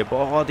देखते रहिए।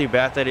 बहुत ही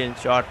बेहतरीन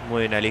शॉट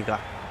मोइन अली का।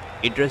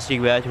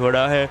 इंटरेस्टिंग मैच हो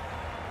रहा है।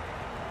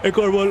 एक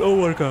और बॉल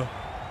ओवर का,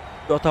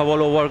 चौथा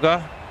बॉल ओवर का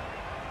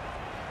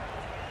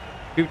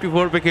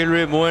 54 पे खेल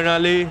रहे मोइन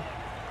अली।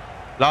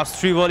 लास्ट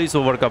 3 बॉल इस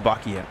ओवर का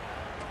बाकी है।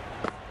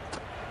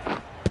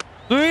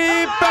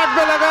 स्वीप पैड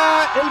पे लगा,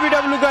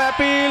 एलबीडब्ल्यू का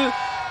अपील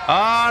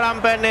और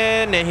अंपायर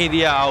ने नहीं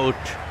दिया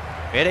आउट।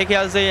 मेरे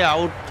ख्याल से ये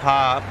आउट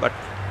था, बट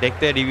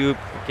देखते हैं रिव्यू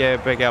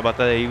पे क्या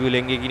बताते हैं, रिव्यू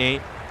लेंगे कि नहीं।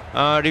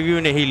 रिव्यू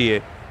नहीं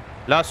लिए।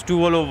 लास्ट 2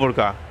 बॉल ओवर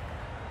का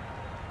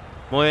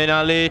Moin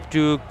Ali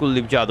to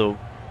Kuldeep Yadav.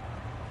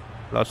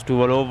 Last 2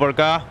 ball over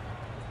का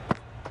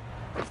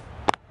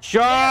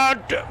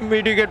शॉट,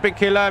 मिड विकेट पे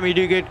खेला, मिड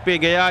विकेट पे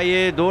गया,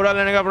 ये 2 रन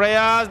लेने का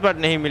प्रयास, बट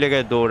नहीं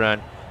मिलेगा 2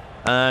 run.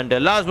 And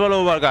last ball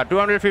over का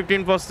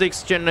 215 for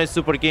 6 Chennai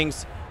super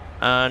Kings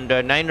and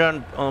 9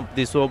 run of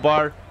this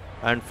over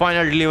and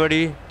final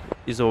delivery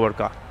इस ओवर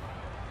का।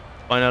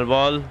 Final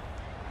ball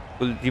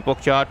Deepak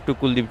Chahar to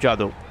Kuldeep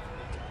Yadav.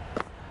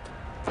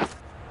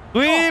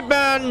 SVEEP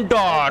and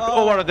dot,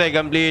 over होता है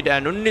कंप्लीट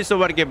एंड 19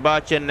 ओवर के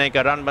बाद चेन्नई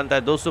का रन बनता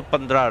है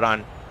 215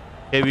 रन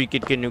हेवी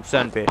विकेट के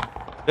नुकसान पे।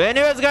 तो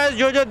एनीवेज गाइस,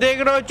 जो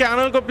देख रहे हो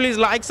चैनल को प्लीज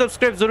लाइक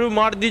सब्सक्राइब जरूर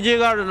मार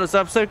दीजिएगा और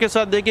सब्सक्राइब के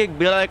साथ देखिए एक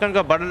बेल आइकन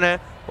का बटन है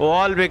वो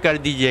ऑल पे कर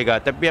दीजिएगा,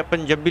 तब भी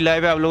अपन जब भी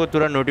लाइव है आप लोगों को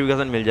तुरंत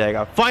नोटिफिकेशन मिल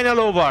जाएगा। फाइनल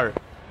ओवर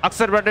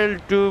अक्षर पटेल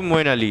टू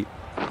मोइन अली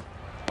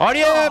और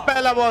ये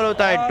पहला बॉल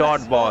होता है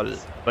डॉट बॉल,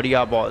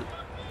 बढ़िया बॉल।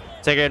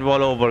 सेकेंड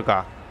बॉल ओवर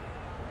का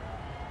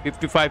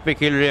 55 पे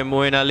खेल रहे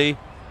मोइन अली,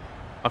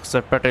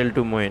 अक्षर पटेल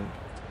टू मोइन।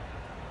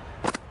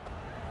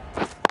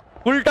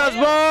 उल्टा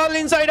बॉल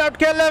इनसाइड आउट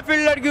खेल रहे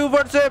फील्डर के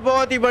ऊपर से,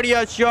 बहुत ही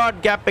बढ़िया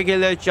शॉट, गैप पे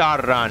खेल रहे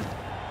 4 run.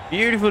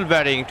 Beautiful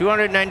batting,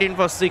 219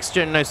 for 6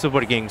 Chennai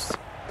super Kings.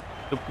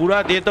 तो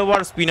पूरा डेथ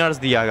ओवर स्पिनर्स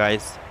दिया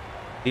गाइस,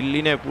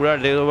 दिल्ली ने पूरा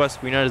डेथ ओवर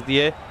स्पिनर्स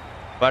दिए,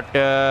 बट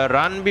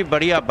रन भी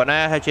बढ़िया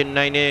बनाया है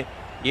चेन्नई ने।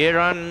 ये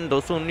रन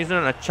 219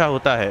 रन अच्छा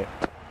होता है।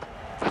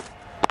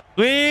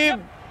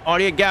 स्वीप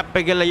और ये गैप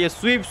पे खेल रहा है, ये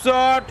स्वीप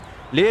शॉट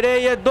ले रहे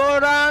ये 2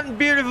 run,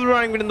 beautiful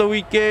running with the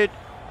wicket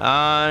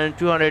and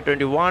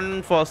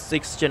 221 for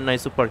 6 Chennai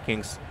super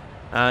Kings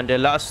and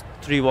last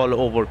 3 ball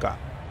over का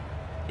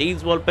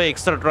 30 बॉल पे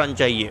 61 रन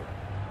चाहिए।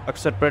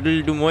 अक्षर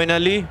Patel to Moin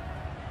Ali,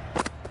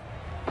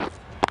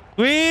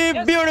 sweep,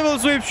 beautiful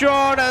sweep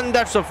shot and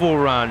that's a 4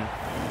 run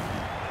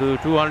to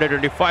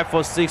 225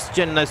 for 6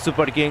 Chennai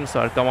super Kings.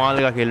 और कमाल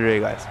का खेल रहे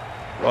गाइस,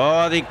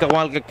 बहुत ही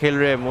कमाल का खेल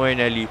रहे Moin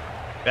Ali,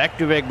 back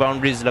to back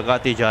boundaries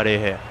लगाते जा रहे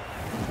हैं।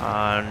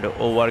 एंड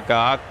ओवर का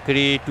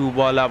आखिरी 2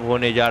 बॉल अब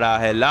होने जा रहा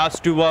है।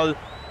 लास्ट 2 बॉल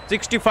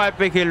 65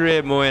 पे खेल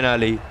रहे मोइन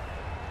अली,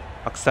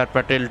 अक्षर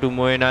Patel to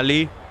Moin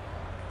Ali.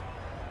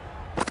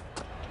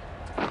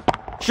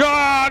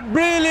 Shot,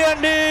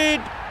 brilliant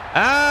hit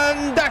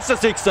and that's a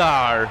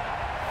 6R।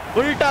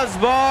 उल्टा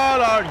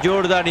बॉल और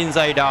जोरदार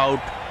इनसाइड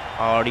आउट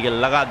और ये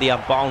लगा दिया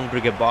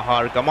बाउंड्री के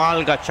बाहर।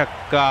 कमाल का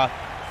छक्का,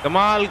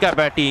 कमाल का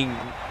बैटिंग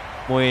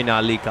मोइन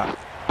अली का,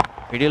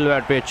 मिडिल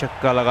बैट पे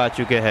छक्का लगा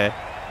चुके हैं।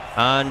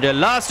 And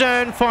last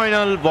and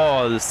final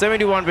ball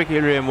 71 पे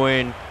खेल रहे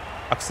मोइन,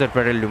 अक्षर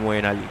Patel to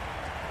Moin Ali.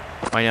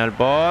 Final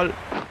ball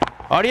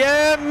और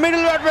ये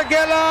मिडिल बैट पे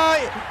खेला,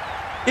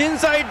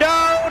 inside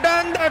out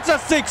and that's a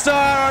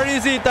 6R। और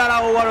इसी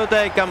तरह ओवर होता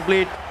है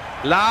कंप्लीट।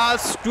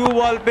 लास्ट 2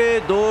 बॉल पे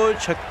 2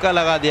 छक्का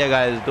लगा दिया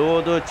गाइस,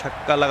 2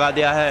 छक्का लगा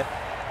दिया है।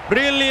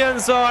 ब्रिलियंट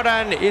शॉट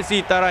एंड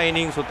इसी तरह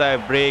इनिंग्स होता है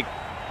ब्रेक।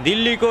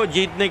 दिल्ली को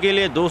जीतने के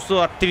लिए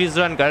 238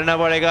 रन करना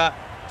पड़ेगा।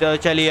 तो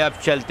चलिए अब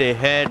चलते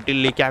हैं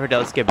दिल्ली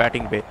कैपिटल्स के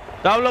बैटिंग पे।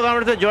 तो आप लोग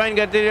हमारे साथ ज्वाइन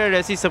करते रहिए,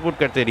 ऐसे ही सपोर्ट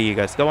करते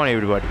रहिएगा। Come on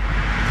everybody.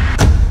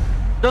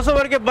 10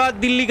 ओवर के बाद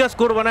दिल्ली का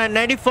स्कोर बना है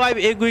 95,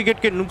 एक विकेट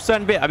के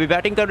नुकसान पे। अभी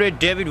बैटिंग कर रहे हैं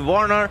डेविड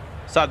वार्नर,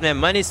 साथ में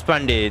मनीष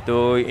पांडे।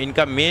 तो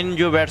इनका मेन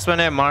जो बैट्समैन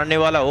है मारने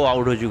वाला वो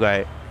आउट हो चुका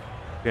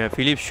है।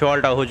 फिलिप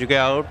शॉल्ट हो चुके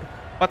हैं आउट।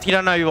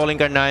 पथिराना अभी बॉलिंग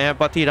करने आए हैं।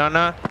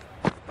 पथिराना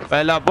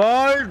पहला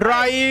बॉल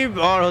ड्राइव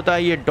और होता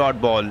है ये डॉट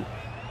बॉल।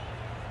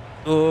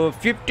 तो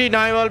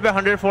 59 बॉल पे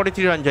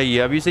 143 रन चाहिए,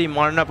 अभी से ही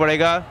मारना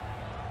पड़ेगा।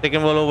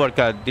 सेकेंड बॉल ओवर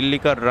का दिल्ली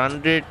का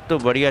रन रेट तो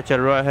बढ़िया चल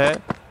रहा है।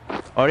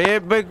 और ये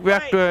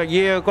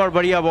ये एक और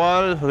बढ़िया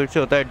बॉल फिर से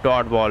होता है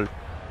dot ball.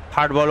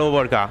 Third ball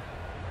over का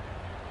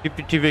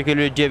 53 पे के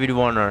लिए डेविड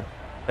वार्नर।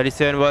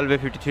 37 बॉल पे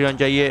 53 रन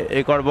चाहिए।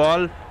 एक और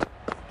बॉल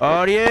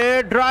और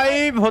ये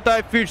ड्राइव होता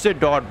है फिर से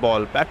dot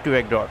ball. Back to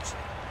back dots,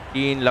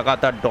 3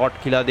 लगातार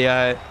डॉट खिला दिया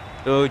है।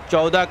 तो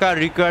 14 का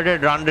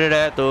रिकॉर्डेड रन रेट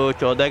है, तो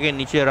 14 के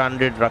नीचे रन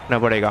रेट रखना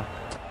पड़ेगा।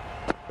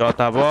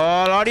 चौथा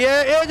बॉल और ये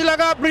एज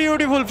लगा,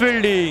 beautiful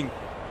fielding,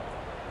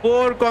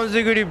 4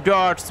 consecutive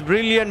dots.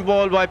 Brilliant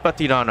ball by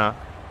Pathirana.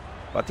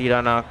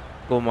 Pathirana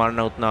को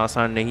मारना उतना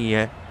आसान नहीं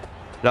है।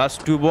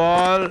 लास्ट 2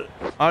 बॉल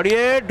और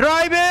ये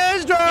ड्राइव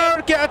एज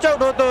और कैच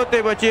आउट होते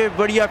होते बचे।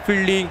 बढ़िया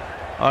फील्डिंग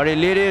और ये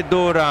ले रहे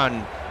 2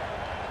 रन।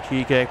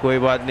 ठीक है कोई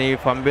बात नहीं,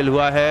 फंबल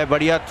हुआ है,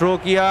 बढ़िया थ्रो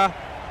किया।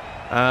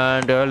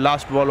 एंड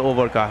लास्ट बॉल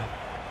ओवर का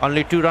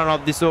only 2 run of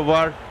this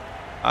over.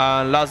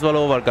 Last ball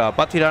over का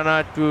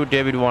पथिराना टू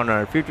डेविड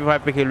वार्नर। 55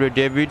 पे खेल रहे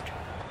डेविड।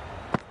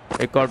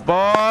 एक और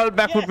बॉल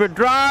बैकफुट पे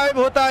ड्राइव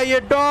होता है ये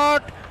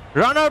डॉट।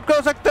 रन आउट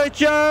कर सकता है,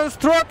 चांस,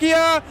 थ्रो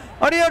किया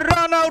और ये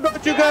रन आउट हो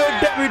चुका है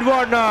डेविड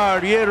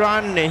वार्नर। ये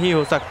रन नहीं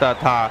हो सकता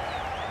था।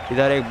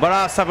 इधर एक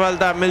बड़ा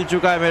सफलता मिल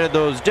चुका है मेरे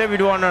दोस्त।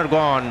 David Warner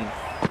gone,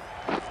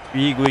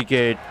 big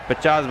wicket.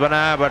 50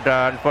 बनाया बट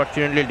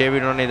अनफॉर्चुनेटली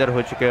डेविड वार्नर इधर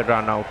हो चुके हैं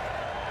run out.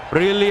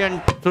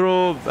 Brilliant throw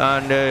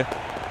and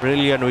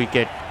brilliant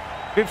wicket.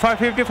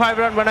 55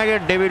 run बना के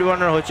डेविड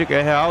वार्नर हो चुके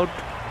हैं आउट।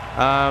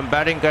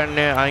 बैटिंग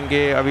करने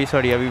आएंगे अभी,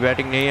 सॉरी अभी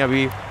बैटिंग नहीं,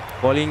 अभी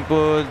बॉलिंग को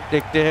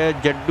देखते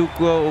हैं। जड्डू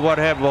को ओवर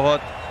है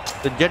बहुत,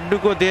 तो जड्डू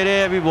को दे रहे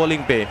हैं अभी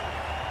बॉलिंग पे।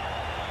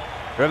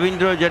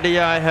 रविंद्र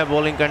जडेजा आए हैं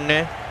बॉलिंग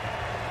करने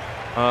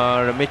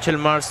और मिचेल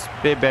मार्श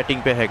पे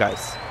बैटिंग पे है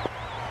guys.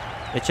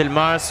 Mitchell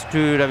Marsh to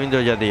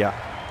Ravindra Jadeja.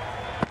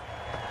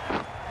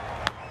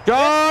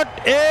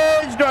 Shot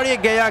as और ये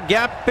गया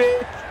गैप पे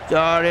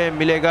और ये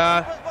मिलेगा,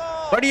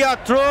 बढ़िया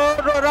थ्रो,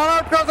 रन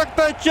आउट कर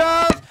सकता है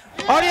चांस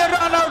और ये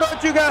रन आउट हो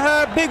चुका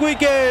है। Big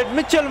wicket,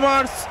 Mitchell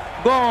Marsh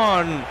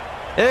gone.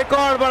 एक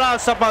और बड़ा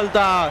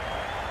सफलता।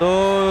 तो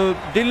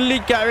दिल्ली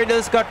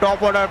कैपिटल्स का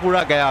टॉप ऑर्डर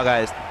पूरा गया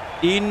guys.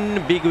 3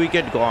 big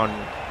wicket gone.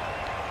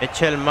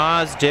 Mitchell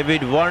Marsh,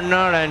 David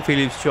Warner and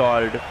Philip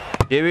शॉल्ट।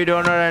 David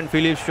Warner and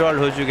Philip शॉल्ट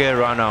हो चुके हैं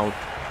रन आउट।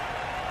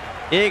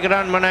 1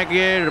 रन बना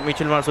के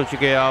मिचेल मार्श हो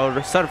चुके हैं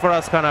और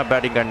सरफराज खान आप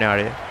बैटिंग करने आ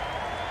रहे हैं।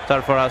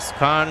 सरफराज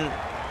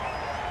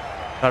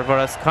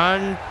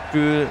खान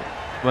टू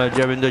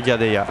रविंद्र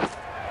जडेजा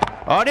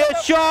और ये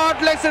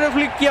शॉट लेग से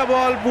फ्लिक किया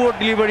बॉल, पूर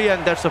delivery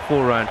and that's a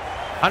 4 run.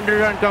 100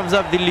 run comes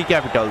up Delhi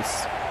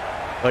Capitals.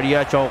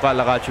 बढ़िया चौका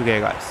लगा चुके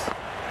हैं गाइस।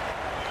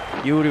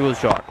 ब्यूटीफुल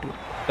शॉट,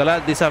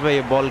 गलत दिशा पे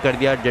ये बॉल कर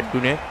दिया जड्डू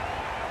ने।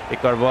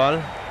 एक और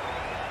बॉल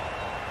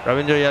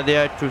रविंद्र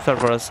जडेजा टू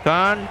सरफराज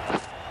खान।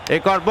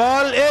 एक और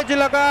बॉल एज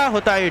लगा,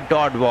 होता है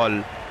dot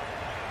ball.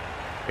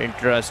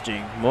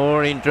 Interesting,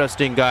 more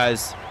interesting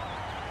guys.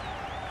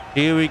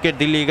 3 wicket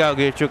Delhi का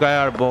गिर चुका है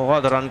और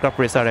बहुत रन का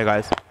प्रेशर है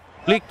गाइस।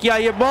 क्लिक किया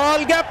ये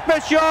बॉल, गैप पे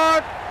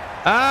शॉट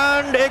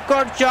एंड एक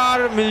और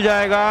 4 मिल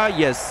जाएगा।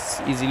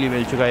 यस, इजीली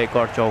मिल चुका है एक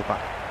और चौका।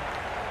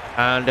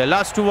 एंड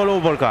लास्ट 2 बॉल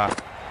ओवर का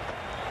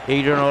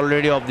 8 run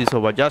already of this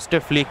over. Just a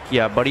flick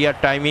किया, बढ़िया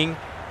टाइमिंग।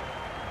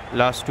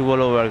 लास्ट 2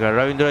 बॉल ओवर का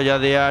Ravindra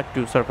Jadeja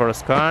to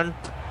Sarfaraz Khan.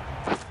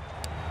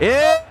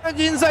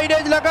 As inside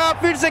as लगा,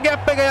 फिर से गैप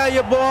पे गया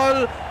ये ball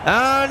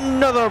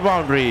and another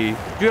boundary.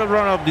 12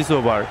 run of this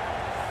over.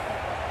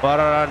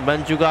 12 run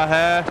बन चुका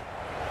है।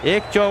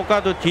 एक चौका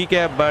तो ठीक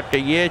है बट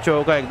ये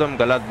चौका एकदम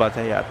गलत बात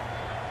है यार।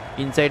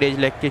 इनसाइड एज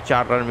लेग के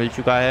 4 रन मिल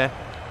चुका है।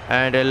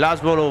 एंड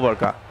लास्ट बॉल ओवर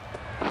का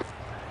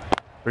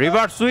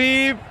रिवर्स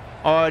स्वीप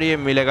और ये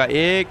मिलेगा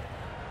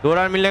 2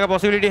 रन मिलने का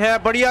पॉसिबिलिटी है।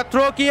 बढ़िया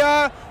थ्रो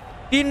किया,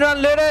 3 रन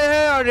ले रहे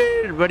हैं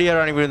और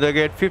बढ़िया running with the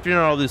gate. 15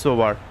 run of this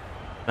over.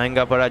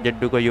 महंगा पड़ा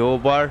जड्डू को ये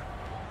ओवर।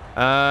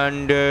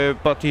 एंड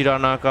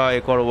पथिराना का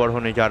एक और ओवर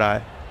होने जा रहा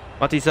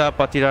है।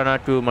 Pathirana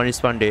to Manish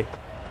Pandey.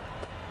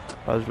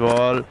 First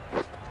ball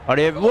और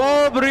ये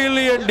वो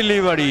ब्रिलियंट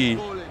डिलीवरी,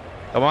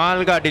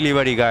 कमाल का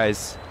delivery guys.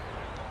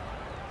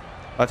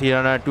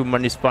 Pathirana to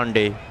Manish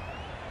Pandey.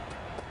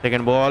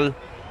 Second ball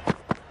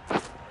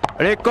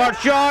और एक और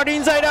शॉट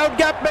इनसाइड आउट,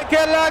 गैप में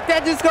खेला,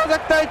 कैचेस कर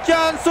सकता है,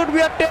 chance should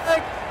be a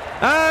take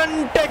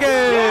and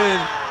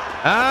taken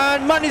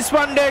and Manish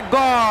Pandey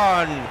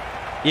gone.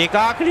 एक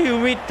आखिरी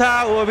उम्मीद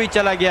था वो भी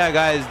चला गया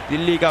गाइस।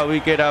 दिल्ली का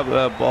विकेट अब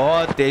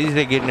बहुत तेजी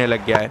से गिरने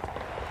लग गया है।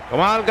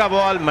 कमाल का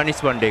बॉल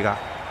मनीष पांडे का।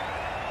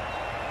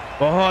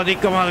 बहुत ही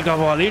कमाल का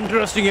बॉल,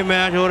 इंटरेस्टिंग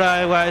मैच हो रहा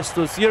है गाइस।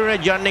 तो सीरीज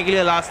में जानने के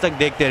लिए लास्ट तक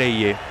देखते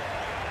रहिए।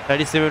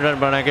 37 रन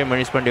बना के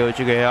मनीष पांडे हो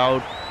चुके हैं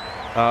आउट।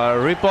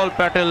 रिपॉल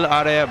पैटेल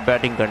आ रहे हैं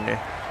बैटिंग करने।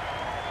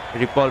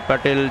 रिपॉल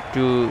पैटेल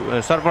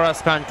टू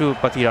सरफराज खान टू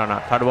पति राणा।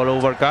 थर्ड बॉल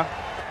ओवर का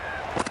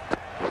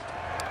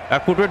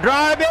फुट पे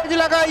ड्राइव एज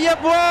लगा ये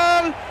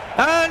ball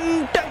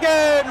and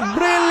taken,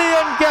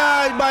 brilliant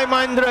catch bye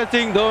Mahendra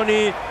Singh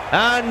Dhoni and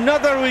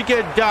another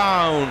wicket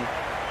down.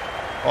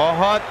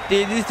 बहुत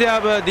तेजी से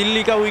अब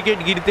दिल्ली का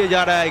विकेट गिरते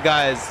जा रहा है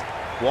guys.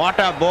 What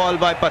a ball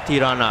by पति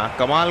राणा,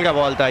 कमाल का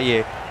बॉल था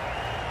ये,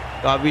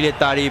 काबिल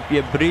तारीफ,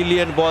 ये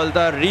ब्रिलियंट बॉल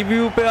था।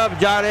 रिव्यू पे अब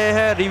जा रहे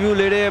हैं, रिव्यू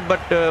ले रहे हैं,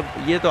 बट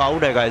ये तो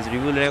आउट है गाइस,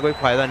 रिव्यू लेने का कोई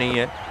फायदा नहीं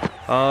है।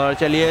 और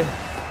चलिए,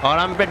 और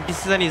हम पे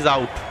डिसीजन इज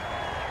आउट,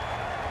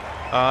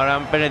 और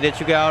हम पे ने दे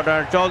चुके आउट।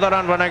 14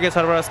 रन बना के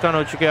सरफराज खान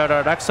हो चुके हैं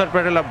और अक्षर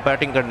पटेल अब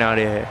बैटिंग करने आ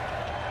रहे हैं।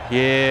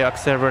 ये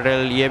अक्षर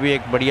पटेल, ये भी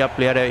एक बढ़िया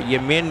प्लेयर है, ये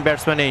मेन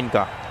बैट्समैन है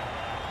इनका,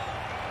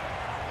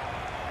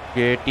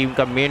 ये टीम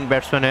का मेन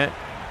बैट्समैन है।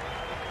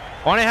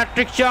 ऑन ए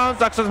हैट्रिक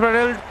चांस अक्षर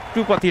पटेल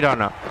टू पति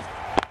राणा,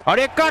 और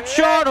एक कट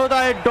शॉट होता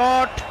है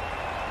डॉट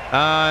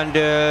एंड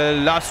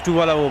लास्ट 2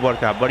 वाला ओवर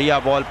का बढ़िया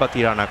बॉल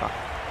पति राणा का।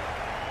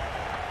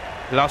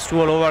 लास्ट 2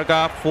 बॉल ओवर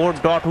का 4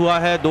 डॉट हुआ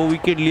है, 2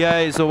 विकेट लिया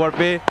है इस ओवर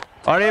पे।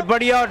 और एक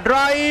बढ़िया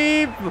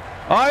ड्राइव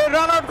और रन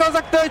आउट कर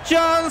सकते हैं,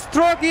 चांस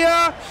थ्रो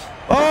किया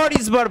और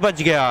इस बार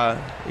बच गया,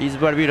 इस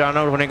बार भी रन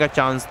आउट होने का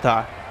चांस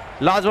था।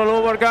 लास्ट बॉल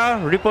ओवर का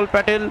रिपॉल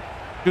पैटेल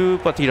टू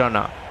पति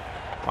राणा,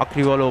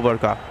 आखिरी बॉल ओवर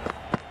का,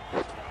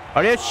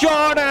 और ये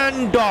shot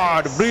and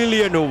dot,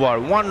 brilliant over,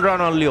 1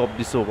 run only of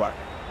this over,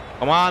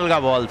 कमाल का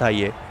बॉल था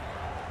ये।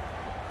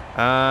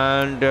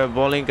 एंड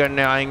बॉलिंग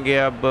करने आएंगे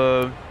अब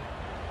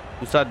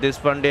दूसरा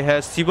देशपांडे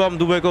है, शिवम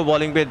दुबे को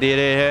बॉलिंग पे दे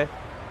रहे हैं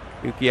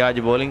क्योंकि आज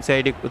बॉलिंग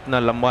साइड उतना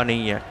लंबा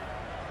नहीं है।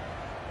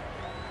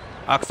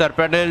 अक्षर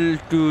Patel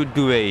to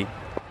Dubey,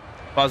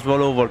 first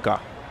ball over का,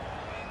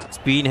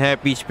 स्पिन है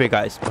पिच पे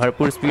गाइस,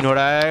 भरपूर स्पिन हो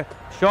रहा है,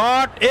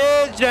 shot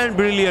as and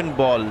brilliant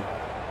ball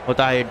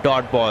होता है,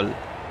 dot ball.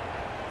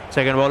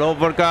 Second ball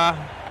over का,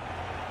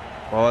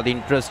 बहुत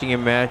इंटरेस्टिंग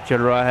मैच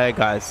चल रहा है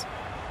गाइस।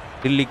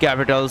 दिल्ली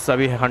कैपिटल्स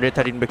अभी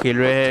 113 पे खेल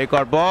रहे हैं, एक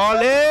और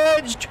बॉल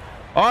एज्ड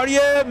और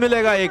ये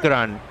मिलेगा 1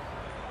 रन,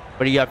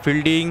 बढ़िया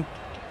फील्डिंग,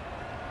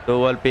 2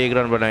 बॉल पे 1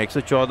 रन बना,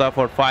 114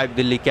 for 5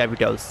 Delhi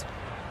Capitals.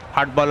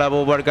 Third ball अब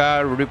ओवर का,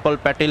 रिपॉल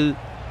पैटेल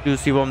टू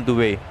शिवम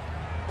दुबे,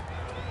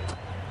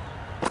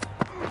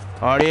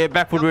 और ये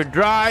बैकफुट में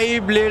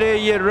ड्राइव ले रहे,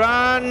 ये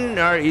रन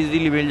और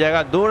इजीली मिल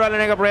जाएगा। 2 रन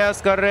लेने का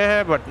प्रयास कर रहे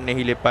हैं बट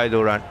नहीं ले पाए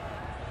 2 run.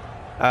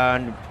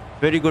 And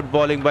very good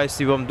bowling bye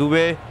Shivam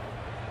Dubey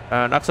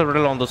and अक्षर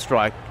पटेल ऑन द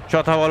स्ट्राइक।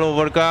 चौथा बॉल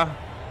ओवर का,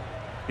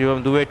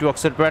 शिवम दुबे टू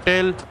अक्षर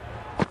पटेल,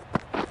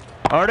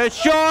 और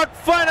शॉट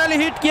फाइनली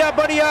हिट किया,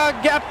 बढ़िया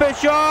गैप पे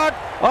शॉट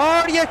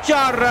और ये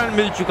 4 रन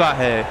मिल चुका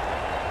है,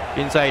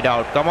 इनसाइड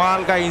आउट,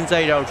 कमाल का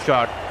inside out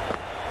shot,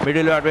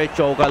 middle order पे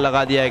चौका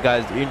लगा दिया है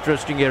गाइस।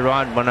 इंटरेस्टिंग ये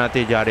रन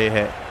बनाते जा रहे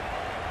हैं।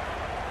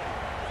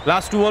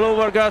 लास्ट 2 बॉल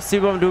ओवर का,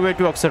 शिवम दुबे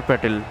टू अक्षर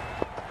पटेल,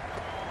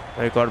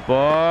 एक और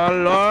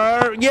बॉल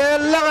और ये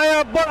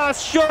लगाया बड़ा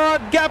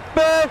शॉट गैप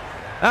पे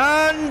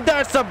and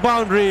that's a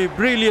boundary,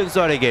 brilliant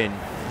shot again,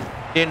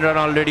 10 run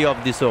already of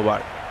this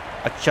over.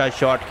 अच्छा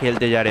शॉट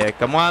खेलते जा रहे हैं,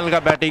 कमाल का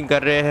बैटिंग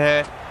कर रहे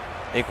हैं।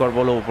 एक और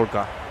बॉल ओवर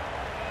का,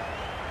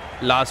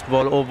 लास्ट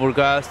बॉल ओवर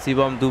का,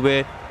 शिवम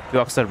दुबे टू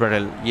अक्षर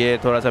पटेल, ये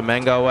थोड़ा सा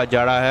महंगा हुआ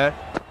जा रहा है।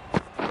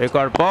 एक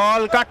और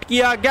बॉल कट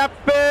किया गैप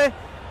पे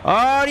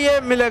और ये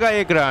मिलेगा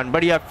 1 रन,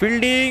 बढ़िया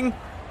फील्डिंग,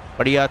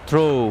 बढ़िया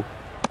थ्रो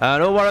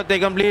एंड ओवर होते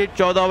कंप्लीट।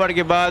 14 ओवर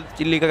के बाद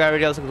दिल्ली का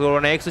कैपिटल्स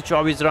स्कोर है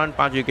 124 रन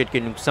 5 विकेट के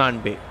नुकसान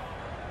पे।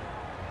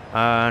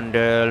 एंड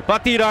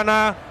पति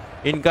राणा,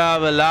 इनका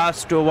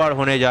लास्ट ओवर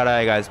होने जा रहा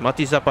है गाइस,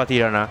 मतीसा पति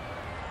Rana,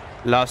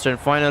 last and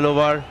final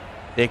over.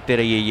 देखते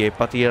रहिए ये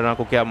पति राणा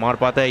को क्या मार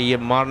पाता है, ये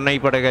मारना ही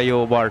पड़ेगा ये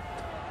ओवर।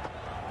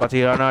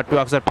 पति राणा टू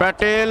अक्षर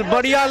पटेल,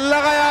 बढ़िया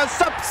लगाया,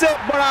 सबसे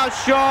बड़ा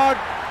शॉट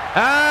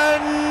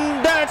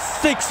एंड दैट्स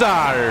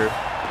सिक्सर,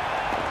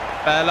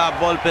 पहला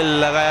बॉल पे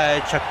लगाया है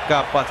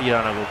छक्का पति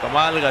राणा को,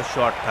 कमाल का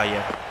शॉट था ये,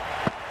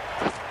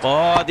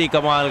 बहुत ही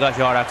कमाल का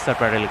शॉट अक्षर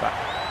पटेल का।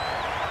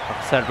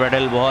 अक्षर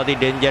पटेल बहुत ही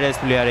डेंजरस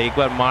प्लेयर है, एक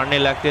बार मारने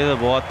लगते हैं तो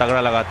बहुत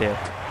तगड़ा लगाते हैं।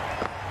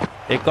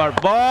 एक और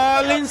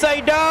बॉल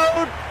इनसाइड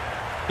आउट,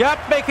 गैप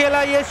पे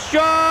खेला ये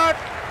शॉट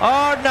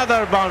और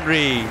अनदर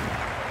बाउंड्री।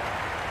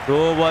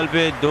 2 बॉल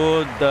पे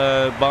 2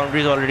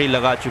 बाउंड्रीज ऑलरेडी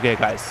लगा चुके हैं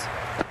गाइस।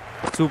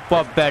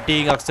 सुपर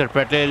बैटिंग अक्षर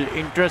पटेल,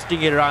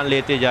 इंटरेस्टिंग रन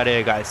लेते जा रहे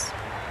हैं गाइस।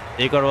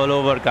 एक और बॉल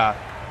ओवर का,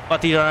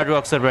 पति राणा टू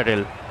अक्षर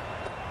पटेल,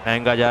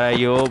 महंगा जा रहा है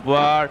ये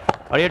ओवर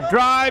और ये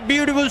ड्राइव,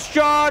 ब्यूटीफुल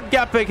शॉट,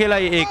 गैप पे खेला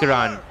ये 1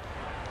 रन।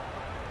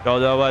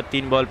 14 ओवर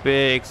 3 बॉल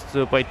पे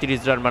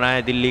 135 रन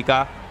बनाए दिल्ली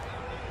का।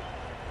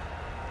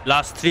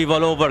 लास्ट 3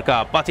 बॉल ओवर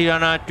का, पति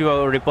राणा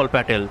टू रिपॉल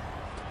पैटेल,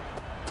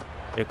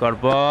 एक और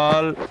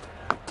बॉल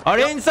और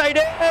इनसाइड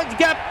एज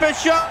गैप पे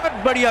शॉट,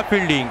 बढ़िया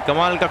फील्डिंग,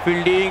 कमाल का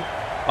फील्डिंग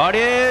और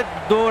ये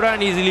 2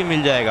 रन इजीली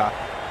मिल जाएगा।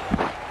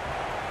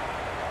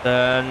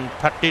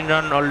 13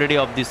 run already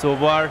of this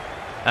over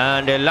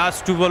and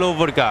last 2 ball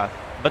over का,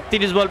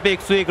 32 बॉल पे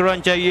 101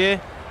 रन चाहिए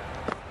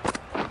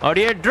और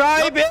ये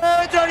ड्राइव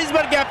और इस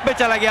बार गैप पे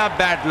चला गया।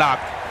 बैड लक,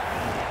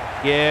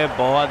 ये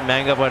बहुत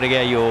महंगा पड़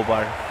गया ये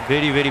over.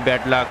 Very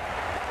bad luck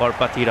for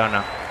पति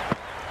राणा।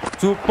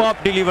 सुपर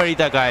डिलीवरी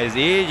था गाइस,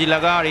 एज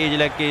लगा और एज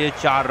लग के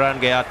 4 रन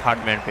गया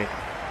थर्ड मैन पे।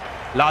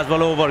 लास्ट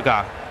बॉल ओवर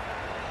का,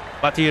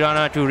 पति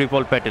राणा टू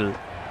रिपल पैटेल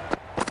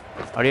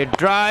और ये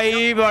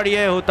ड्राइव और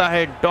ये होता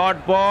है डॉट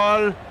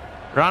बॉल।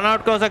 रन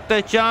आउट का हो सकता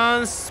है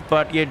चांस,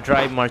 बट ये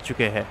ड्राइव मार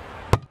चुके हैं।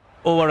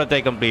 ओवर होता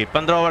है कंप्लीट।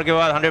 15 ओवर के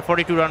बाद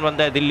 142 रन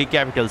बनता है दिल्ली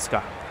कैपिटल्स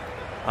का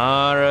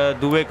और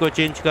दुबे को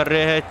चेंज कर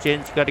रहे हैं।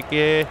 चेंज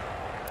करके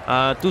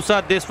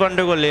तुषार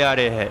देशपांडे को ले आ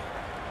रहे हैं।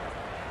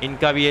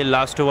 इनका भी ये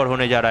लास्ट ओवर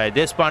होने जा रहा है।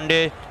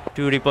 Deshpande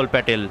to ripple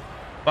Patel.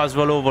 First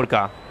ball over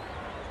का,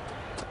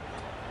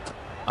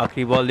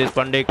 आखिरी बॉल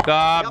देशपांडे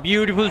का।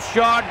 ब्यूटीफुल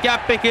शॉट,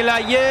 गैप पे खेला,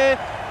 ये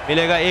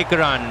मिलेगा 1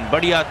 रन।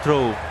 बढ़िया थ्रो,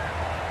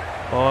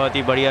 बहुत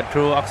ही बढ़िया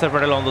थ्रो। अक्षर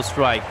पटेल ऑन द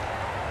स्ट्राइक।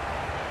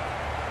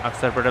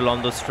 अक्षर पटेल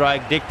ऑन द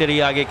स्ट्राइक। देखते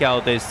रहिए आगे क्या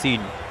होता है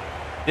सीन।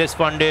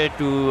 देशपांडे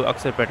टू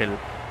अक्षर पटेल।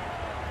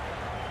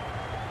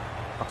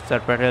 अक्षर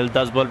पटेल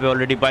 10 बॉल पे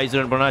ऑलरेडी 22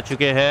 रन बना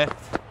चुके हैं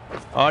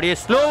और ये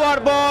स्लोअर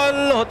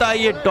बॉल होता है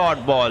ये dot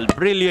ball.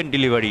 Brilliant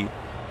delivery,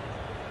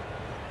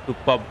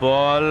 super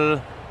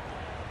ball.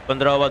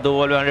 15 over 2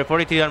 ball में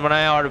 143 रन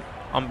बनाया और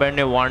अंपायर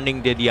ने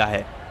वार्निंग दे दिया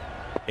है।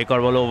 एक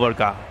और बॉल ओवर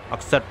का,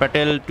 अक्षर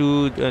Patel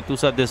to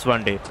Tushar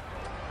Deshpande.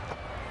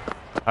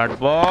 Third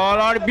ball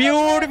और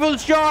ब्यूटीफुल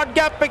शॉट,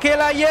 गैप पे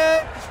खेला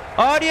ये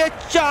और ये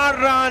 4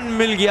 रन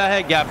मिल गया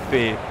है गैप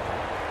पे।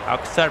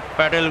 अक्षर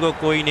पटेल को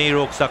कोई नहीं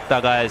रोक सकता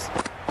गाइस,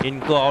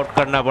 इनको आउट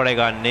करना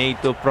पड़ेगा नहीं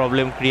तो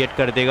प्रॉब्लम क्रिएट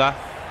कर देगा।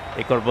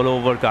 एक और बॉल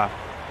ओवर का,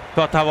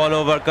 चौथा बॉल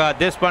ओवर का।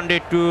 देशपांडे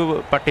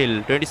टू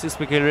पटेल। 26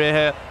 पे खेल रहे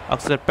हैं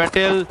अक्षर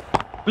Patel.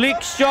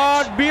 Flick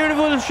shot,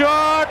 beautiful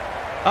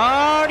shot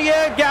और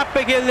ये गैप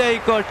पे खेल दिया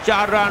एक और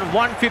 4 run.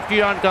 150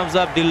 run comes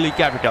up Delhi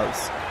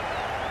Capitals.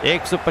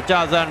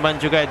 150 run बन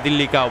चुका है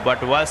दिल्ली का।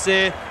 बट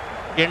वैसे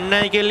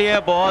चेन्नई के लिए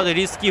बहुत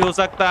रिस्की हो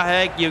सकता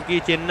है क्योंकि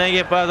चेन्नई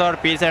के पास और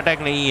पेस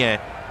अटैक नहीं है।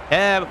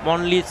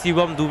 ओनली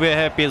शिवम दुबे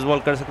है, पेस बॉल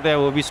कर सकते हैं,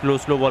 वो भी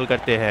स्लो बॉल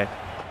करते हैं।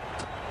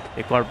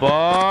 एक और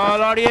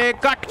बॉल और ये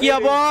कट किया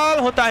बॉल,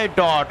 होता है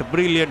dot.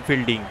 Brilliant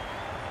fielding.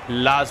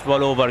 Last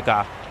ball over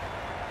का,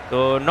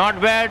 तो नॉट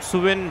बैड।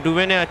 शुभन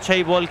दुबे ने अच्छा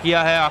ही बॉल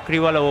किया है आखिरी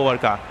वाला ओवर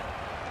का।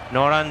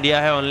 9 रन दिया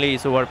है ओनली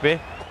इस ओवर पे।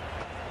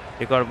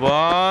 एक और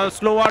बॉल,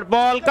 स्लोअर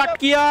बॉल, कट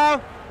किया,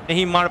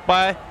 नहीं मार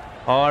पाए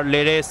और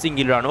ले रहे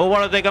सिंगल रन। ओवर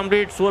होता है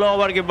कंप्लीट। 16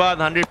 ओवर के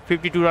बाद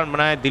 152 रन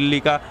बनाए दिल्ली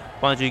का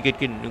 5 विकेट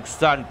के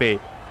नुकसान पे।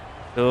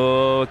 तो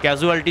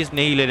कैजुअलिटीज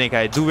नहीं लेने का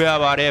है। दुबे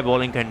अब आ रहे हैं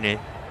बॉलिंग करने।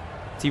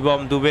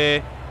 शिवम दुबे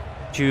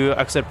टू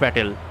अक्षर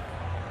पटेल।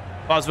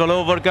 फर्स्ट बॉल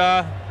ओवर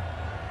का,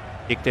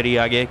 देखते रहिए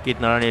आगे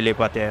कितना रन ले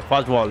पाते हैं।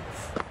 फर्स्ट बॉल,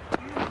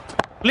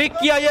 क्लिक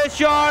किया ये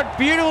shot,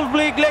 beautiful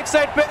flick leg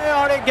side पे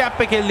और एक गैप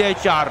पे खेल दिया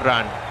 4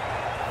 रन।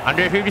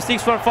 156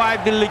 for 5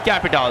 Delhi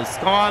Capitals.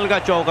 कमाल का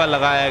चौका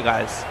लगाया है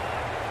गाइस।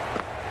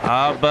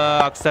 अब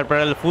अक्षर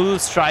पटेल फुल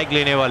स्ट्राइक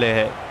लेने वाले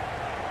हैं।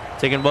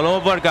 सेकंड बॉल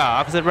ओवर का,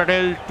 अक्षर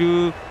पटेल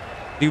टू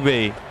दुबे।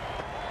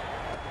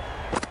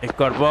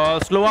 एक और बॉल,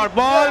 स्लोअर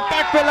बॉल,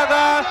 पैट पे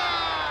लगा,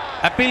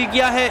 अपील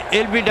किया है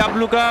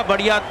एलबीडब्ल्यू का।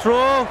 बढ़िया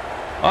थ्रो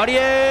और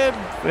ये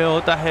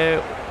होता है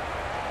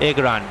 1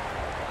 रन।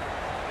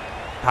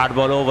 थर्ड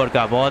बॉल ओवर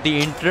का, बहुत ही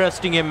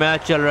इंटरेस्टिंग ये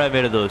मैच चल रहा है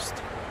मेरे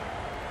दोस्त।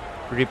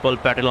 Ripple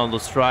Patel on the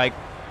strike.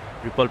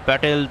 Ripple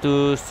Patel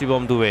to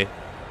Shivam Dubey.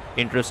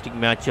 Interesting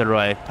match चल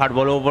रहा है। थर्ड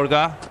बॉल ओवर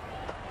का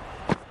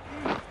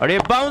और ये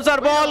बाउंसर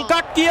बॉल,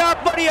 कट किया,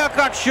 बढ़िया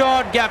कट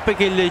शॉट, गैप पे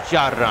खेल दिए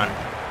 4 रन।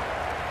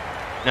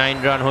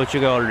 9 रन हो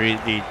चुके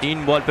ऑलरेडी।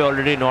 3 बॉल पे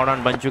ऑलरेडी 9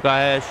 रन बन चुका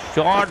है।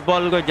 शॉर्ट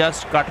बॉल को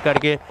जस्ट कट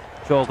करके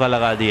चौका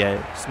लगा दिया है।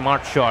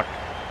 Smart shot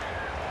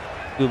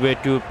Dubey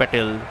to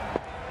Patel.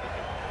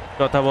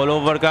 चौथा बॉल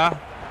ओवर का,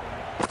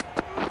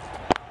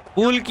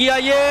 पुल किया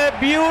ये,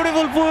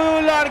 ब्यूटीफुल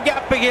पुल और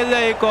गैप पे खेल दिया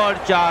एक और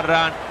 4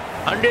 run.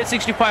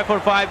 165 for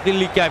 5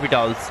 Delhi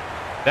Capitals.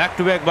 Back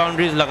to back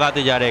boundaries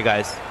लगाते जा रहे हैं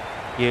गाइस।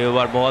 ये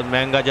ओवर बहुत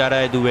महंगा जा रहा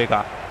है दुबे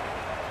का।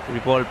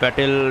 रिपल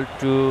पैटेल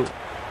टू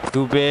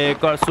दुबे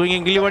और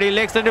swinging delivery,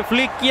 leg side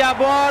flick किया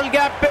बॉल,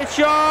 गैप पे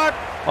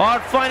शॉट और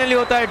फाइनली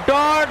होता है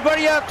डॉट।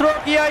 बढ़िया थ्रो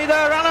किया,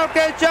 इधर रन आउट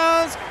का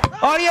चांस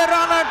और ये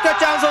रन आउट का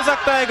चांस हो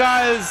सकता है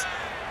गाइस।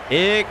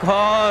 एक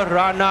और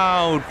रन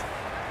आउट,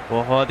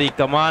 बहुत ही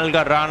कमाल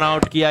का रन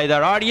आउट किया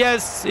इधर और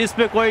यस,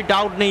 इसमें कोई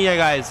डाउट नहीं है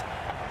गाइस,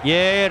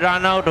 ये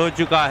रन आउट हो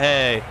चुका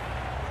है।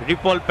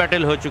 रिपल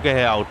पैटेल हो चुके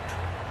हैं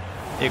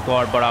आउट। एक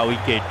और बड़ा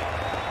wicket,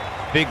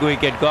 big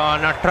wicket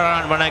gone. 18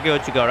 run बना के हो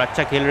चुके और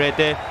अच्छा खेल रहे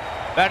थे।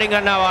 बैटिंग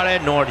करने वाले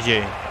नॉट जे।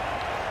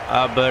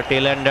 अब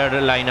टेलेंडर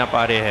लाइनअप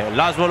आ रहे हैं।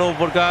 लास्ट बॉल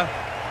ओवर का,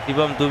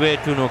 शिवम दुबे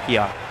टू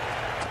नोकिया।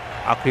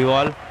 आखिरी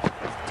ball,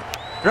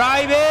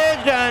 drive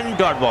and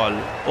dot ball.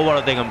 Over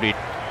होते कंप्लीट।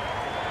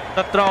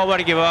 17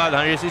 ओवर के बाद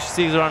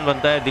 166 रन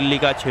बनता है दिल्ली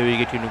का 6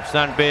 विकेट के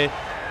नुकसान पे।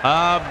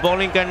 अब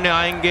बॉलिंग करने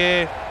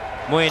आएंगे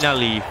मोइन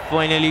अली।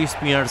 फाइनली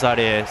स्पिनर्स आ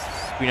रहे हैं।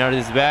 Spinner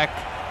is back.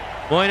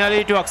 Moin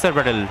Ali to अक्षर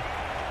पटेल।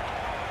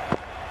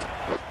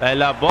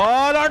 पहला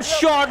बॉल और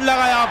शॉट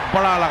लगाया,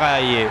 बड़ा लगाया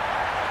ये।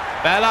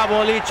 पहला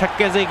बॉल ही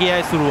छक्के से किया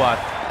है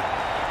शुरुआत।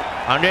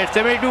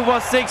 172 for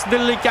 6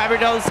 दिल्ली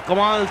कैपिटल्स।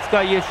 कमाल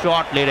का ये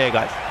शॉट ले रहे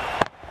गाइस,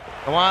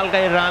 कमाल का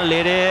ये रन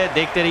ले रहे हैं।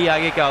 देखते रहिए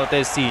आगे क्या होता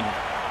है सीन।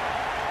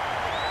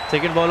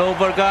 सेकंड बॉल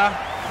ओवर का,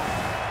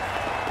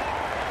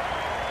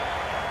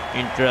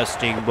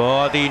 इंटरेस्टिंग,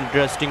 बहुत ही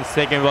इंटरेस्टिंग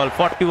सेकंड बॉल।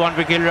 41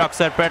 पे खेल रहे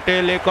अक्षर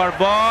पटेल। एक और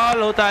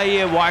बॉल होता है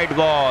ये wide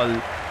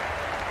ball.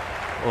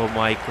 Oh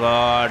my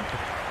God,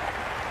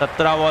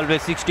 17 ball पे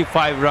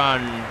 65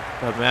 run.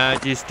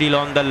 Match still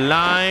on the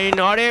line.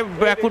 और ये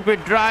बैकफुट पे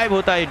ड्राइव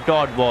होता है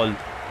डॉट बॉल।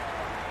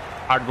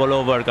 8 बॉल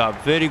ओवर का,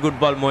 very good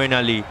ball Moin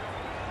Ali.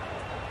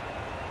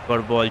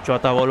 और बॉल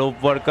चौथा बॉल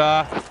ओवर का,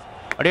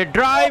 अरे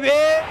ड्राइव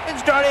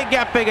एक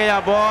गैप पे गया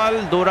बॉल।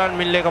 2 रन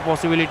मिलने का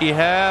पॉसिबिलिटी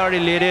है और ये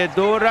ले रहे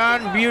 2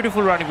 run.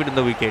 Beautiful running between the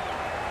wicket.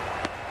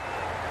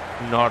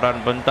 9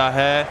 run बनता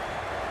है।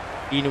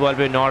 3 बॉल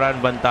पे 9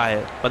 रन बनता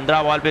है।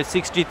 15 बॉल पे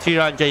 63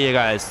 रन चाहिए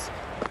गाइस।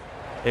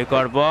 एक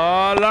और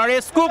बॉल और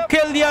ये स्कूप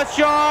खेल दिया,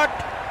 शॉट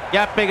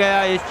गैप पे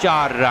गया, ये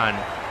 4 रन।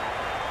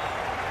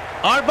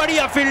 और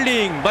बढ़िया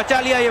फील्डिंग, बचा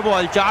लिया ये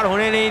बॉल, 4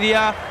 होने नहीं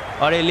दिया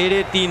और ये ले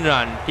रहे 3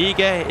 रन। ठीक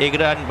है, 1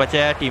 रन बचा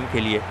है टीम के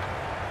लिए।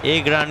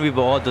 1 रन भी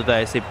बहुत होता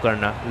है सिप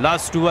करना।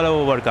 लास्ट 2 वाला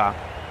ओवर का,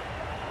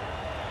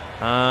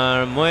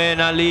 Moin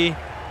Ali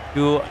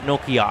to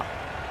Nokia,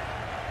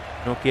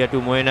 Nokia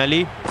to Moin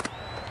Ali.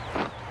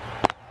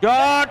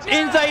 Shot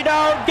inside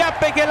out, gap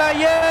पे खेला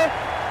ये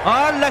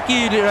और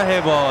लकी रहे,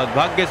 बहुत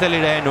भाग्य से ले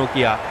रहे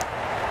नोकिया।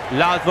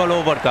 लास्ट बॉल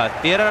ओवर का,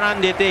 13 रन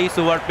देते इस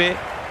ओवर पे।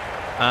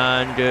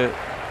 एंड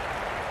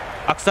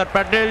अक्षर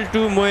पटेल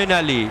टू मोइन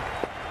अली।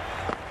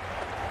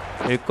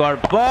 एक और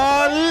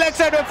बॉल लेग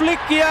साइड में फ्लिक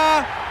किया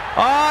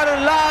और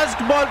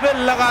लास्ट बॉल पे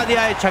लगा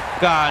दिया है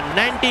छक्का।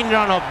 19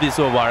 रन ऑफ दिस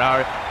ओवर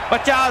और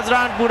 50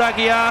 रन पूरा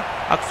किया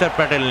अक्षर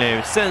पटेल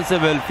ने।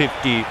 सेंसिबल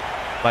 50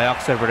 बाय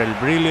अक्षर Patel,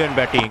 brilliant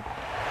batting.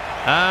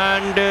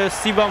 And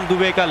Shivam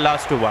Dubey का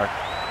last over,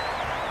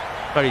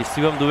 sorry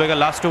Shivam Dubey का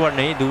लास्ट ओवर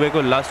नहीं, दुबे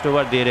को लास्ट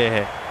ओवर दे रहे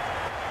हैं।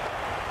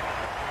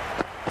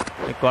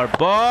 एक और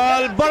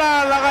बॉल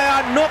बड़ा लगाया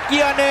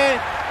नोकिया ने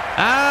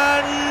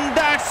and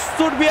that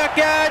should be a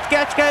catch,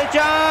 catch का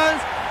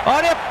चांस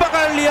और ये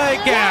पकड़ लिया है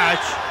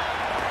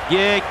कैच।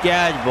 ये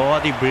कैच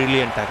बहुत ही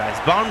ब्रिलियंट था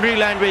गाइस, बाउंड्री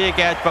लाइन पे ये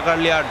कैच पकड़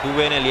लिया और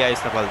दुबे ने लिया इस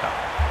सफलता।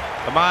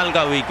 कमाल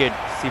का विकेट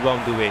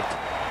शिवम दुबे।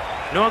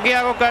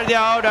 नोकिया को कर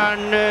दिया आउट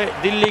एंड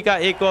दिल्ली का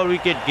एक और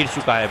विकेट गिर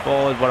चुका है,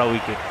 बहुत बड़ा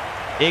विकेट।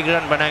 1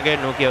 रन बना के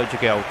नोकिया हो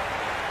चुके आउट।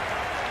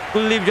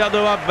 कुलदीप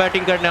यादव आप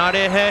बैटिंग करने आ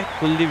रहे हैं।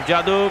 कुलदीप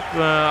यादव,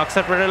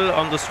 अक्षर पटेल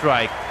ऑन द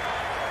स्ट्राइक।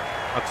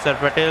 अक्षर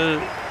Patel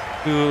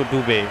to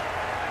Dubey.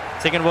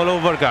 Second ball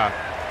over का,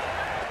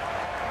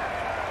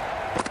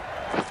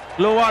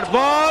 लोअर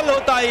बॉल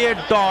होता है ये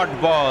डॉट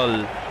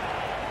बॉल।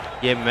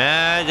 ये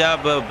मैच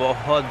अब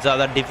बहुत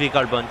ज्यादा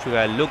डिफिकल्ट बन चुका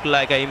है। Look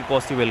like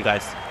impossible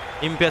guys,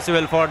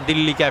 impossible for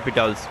Delhi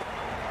Capitals.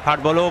 3rd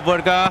ball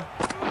over का,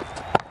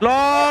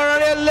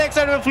 लेग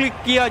साइड में फ्लिक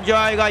किया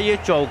जाएगा ये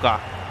चौका।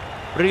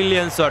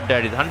 Brilliant shot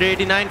that is.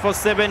 189 for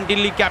 7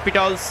 Delhi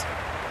Capitals.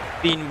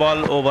 3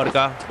 ball over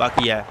का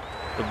बाकी है,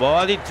 तो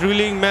बहुत ही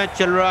थ्रिलिंग मैच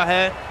चल रहा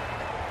है।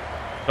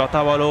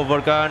 4था बॉल ओवर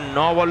का,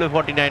 9 बॉल में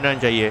 49 रन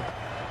चाहिए।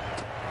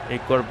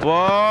 एक और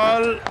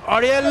बॉल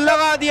और ये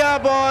लगा दिया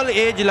बॉल,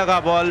 एज लगा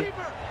बॉल,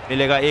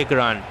 मिलेगा 1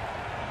 रन।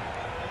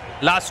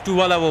 लास्ट 2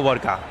 वाला ओवर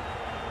का,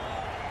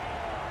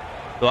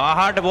 तो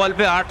 8 बॉल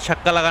पे 8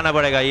 छक्का लगाना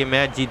पड़ेगा ये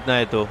मैच जीतना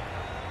है, तो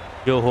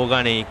जो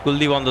होगा नहीं।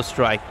 Kuldeep on the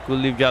strike.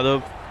 Kuldeep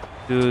Yadav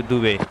to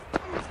Dubey.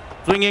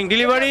 Swinging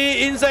delivery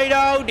inside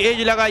out,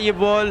 as लगा ये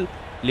बॉल,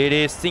 ले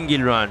रहे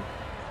सिंगल रन।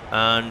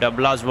 एंड अब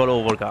लास्ट बॉल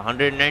ओवर का,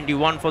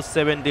 191 for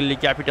 7 Delhi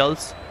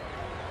Capitals.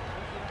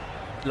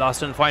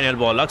 Last and final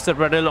ball, अक्षर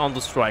पटेल ऑन द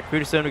स्ट्राइक।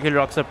 फिर से खेल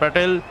रहा अक्षर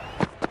Patel.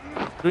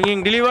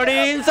 Swinging delivery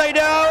inside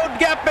out,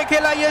 gap पे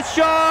खेला ये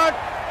shot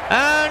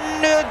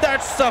and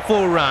that's a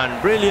 4 run.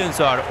 Brilliant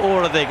shot,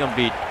 over the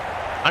complete.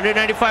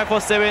 195 for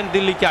 7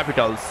 Delhi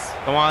Capitals.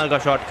 कमाल का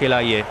शॉट खेला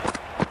ये,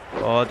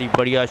 बहुत ही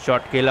बढ़िया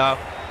शॉट खेला,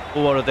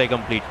 ओवर होता है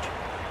कंप्लीट।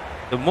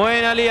 तो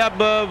मोइन अली अब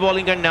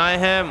बॉलिंग करने आए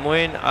हैं।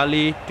 मोइन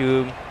अली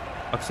टू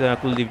अक्षर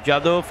कुलदीप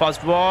यादव।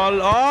 फर्स्ट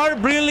बॉल और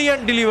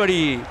ब्रिलियंट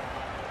डिलीवरी,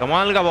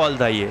 कमाल का बॉल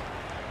था ये।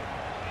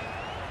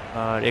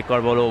 और एक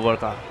और बॉल ओवर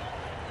का,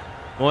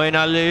 मोइन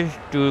अली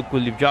टू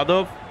कुलदीप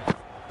यादव।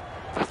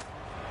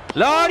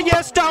 और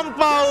ये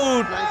stump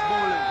out,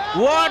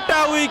 what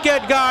a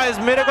wicket guys.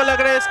 मेरे को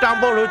लग रहा है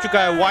स्टंप आउट हो चुका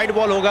है, वाइड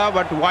बॉल होगा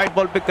बट वाइड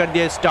बॉल पे कर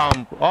दिया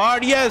स्टंप।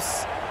 और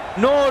yes,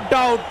 no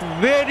doubt,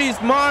 very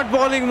smart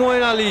bowling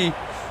Moin Ali.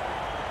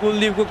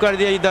 Kuldeep को कर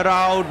दिया इधर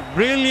आउट।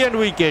 ब्रिलियंट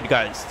विकेट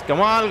गाइस,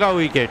 कमाल का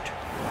विकेट।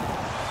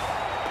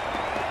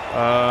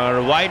 और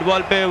वाइड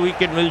बॉल पे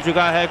विकेट मिल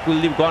चुका है।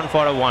 Kuldeep gone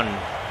for a 1।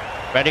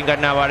 Batting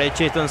करने वाले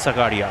चेतन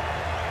Sakariya.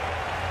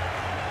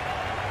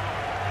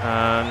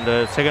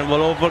 And second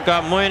ball over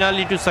का, मोइन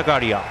अली टू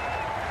सकारिया।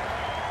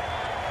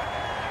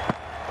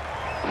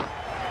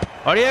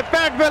 और ये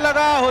पैड पे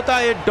लगा होता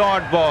है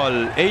dot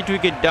ball. 8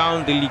 wicket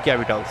down Delhi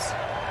Capitals.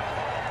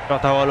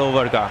 चौथा बॉल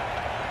ओवर का,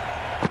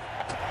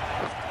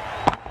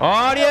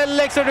 और ये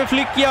लेग साइड में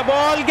फ्लिक किया,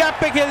 बॉल गैप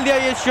पे खेल दिया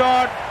ये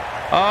शॉट,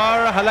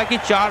 और हालांकि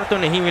 4 तो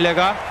नहीं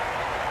मिलेगा।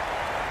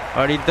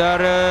 और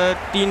इधर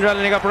 3 रन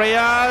लेने का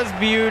प्रयास,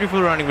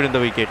 beautiful running with the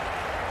wicket,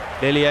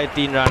 ले लिया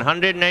 3 run.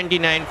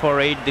 199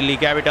 for 8 Delhi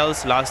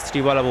Capitals. Last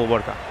 3 ball अब ओवर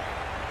का,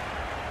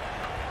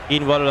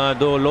 3 बॉल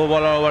 2 लो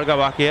बॉल ओवर का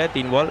बाकी है,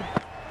 3 बॉल,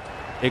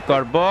 एक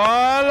और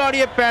बॉल, और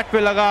ये पैट पे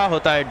लगा,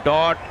 होता है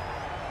dot.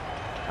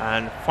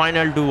 And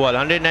final 2 ball,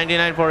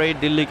 199 for 8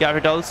 Delhi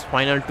Capitals,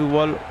 final 2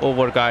 ball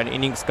over का,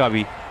 इनिंग्स का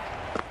भी।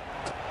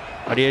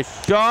 और ये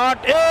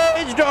शॉट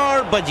एज्ड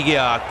और बच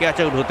गया,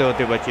 कैच आउट होते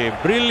होते बचे।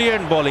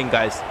 Brilliant bowling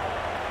guys.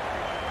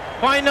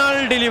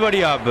 Final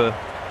delivery, अब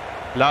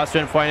लास्ट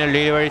एंड फाइनल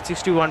डिलीवरी,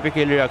 61 पे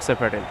खेल रहे अक्षर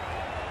पटेल।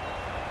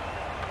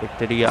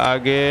 देखते रहिए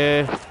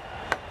आगे,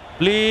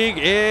 लीग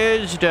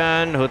एज्ड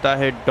एंड होता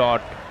है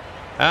डॉट।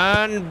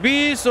 एंड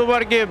 20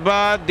 ओवर के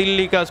बाद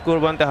दिल्ली का स्कोर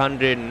बनता है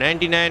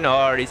 199,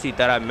 और इसी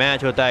तरह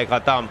मैच होता है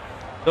खत्म।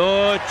 तो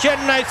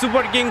चेन्नई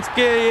सुपर किंग्स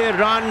के ये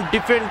रन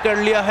डिफेंड कर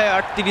लिया है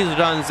 38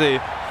 रन से।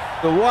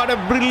 तो व्हाट अ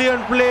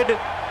ब्रिलियंट प्लेड।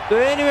 तो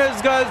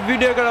एनीवेज गाइस,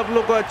 वीडियो अगर आप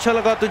लोग को अच्छा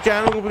लगा तो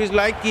चैनल को प्लीज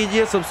लाइक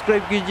कीजिए,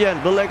 सब्सक्राइब कीजिए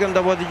एंड बेल आइकन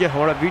दबा दीजिए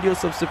हमारा वीडियो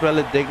सबसे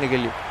पहले देखने के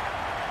लिए।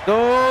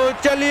 तो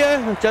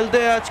चलिए चलते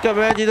हैं, आज का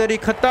मैच इधर ही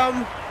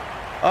खत्म।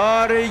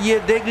 और ये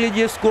देख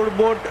लीजिए score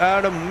board,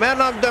 and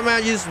man of the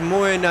match is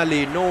Moin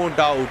Ali, no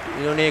doubt.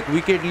 इन्होंने 1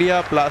 विकेट लिया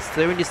प्लस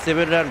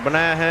 77 रन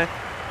बनाया है,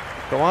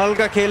 कमाल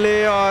का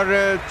खेले।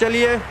 और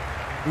चलिए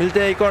मिलते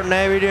हैं एक और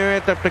नए वीडियो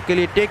में, तब तक के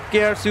लिए take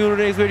care, C you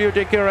next video,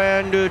 take care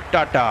and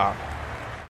Tata.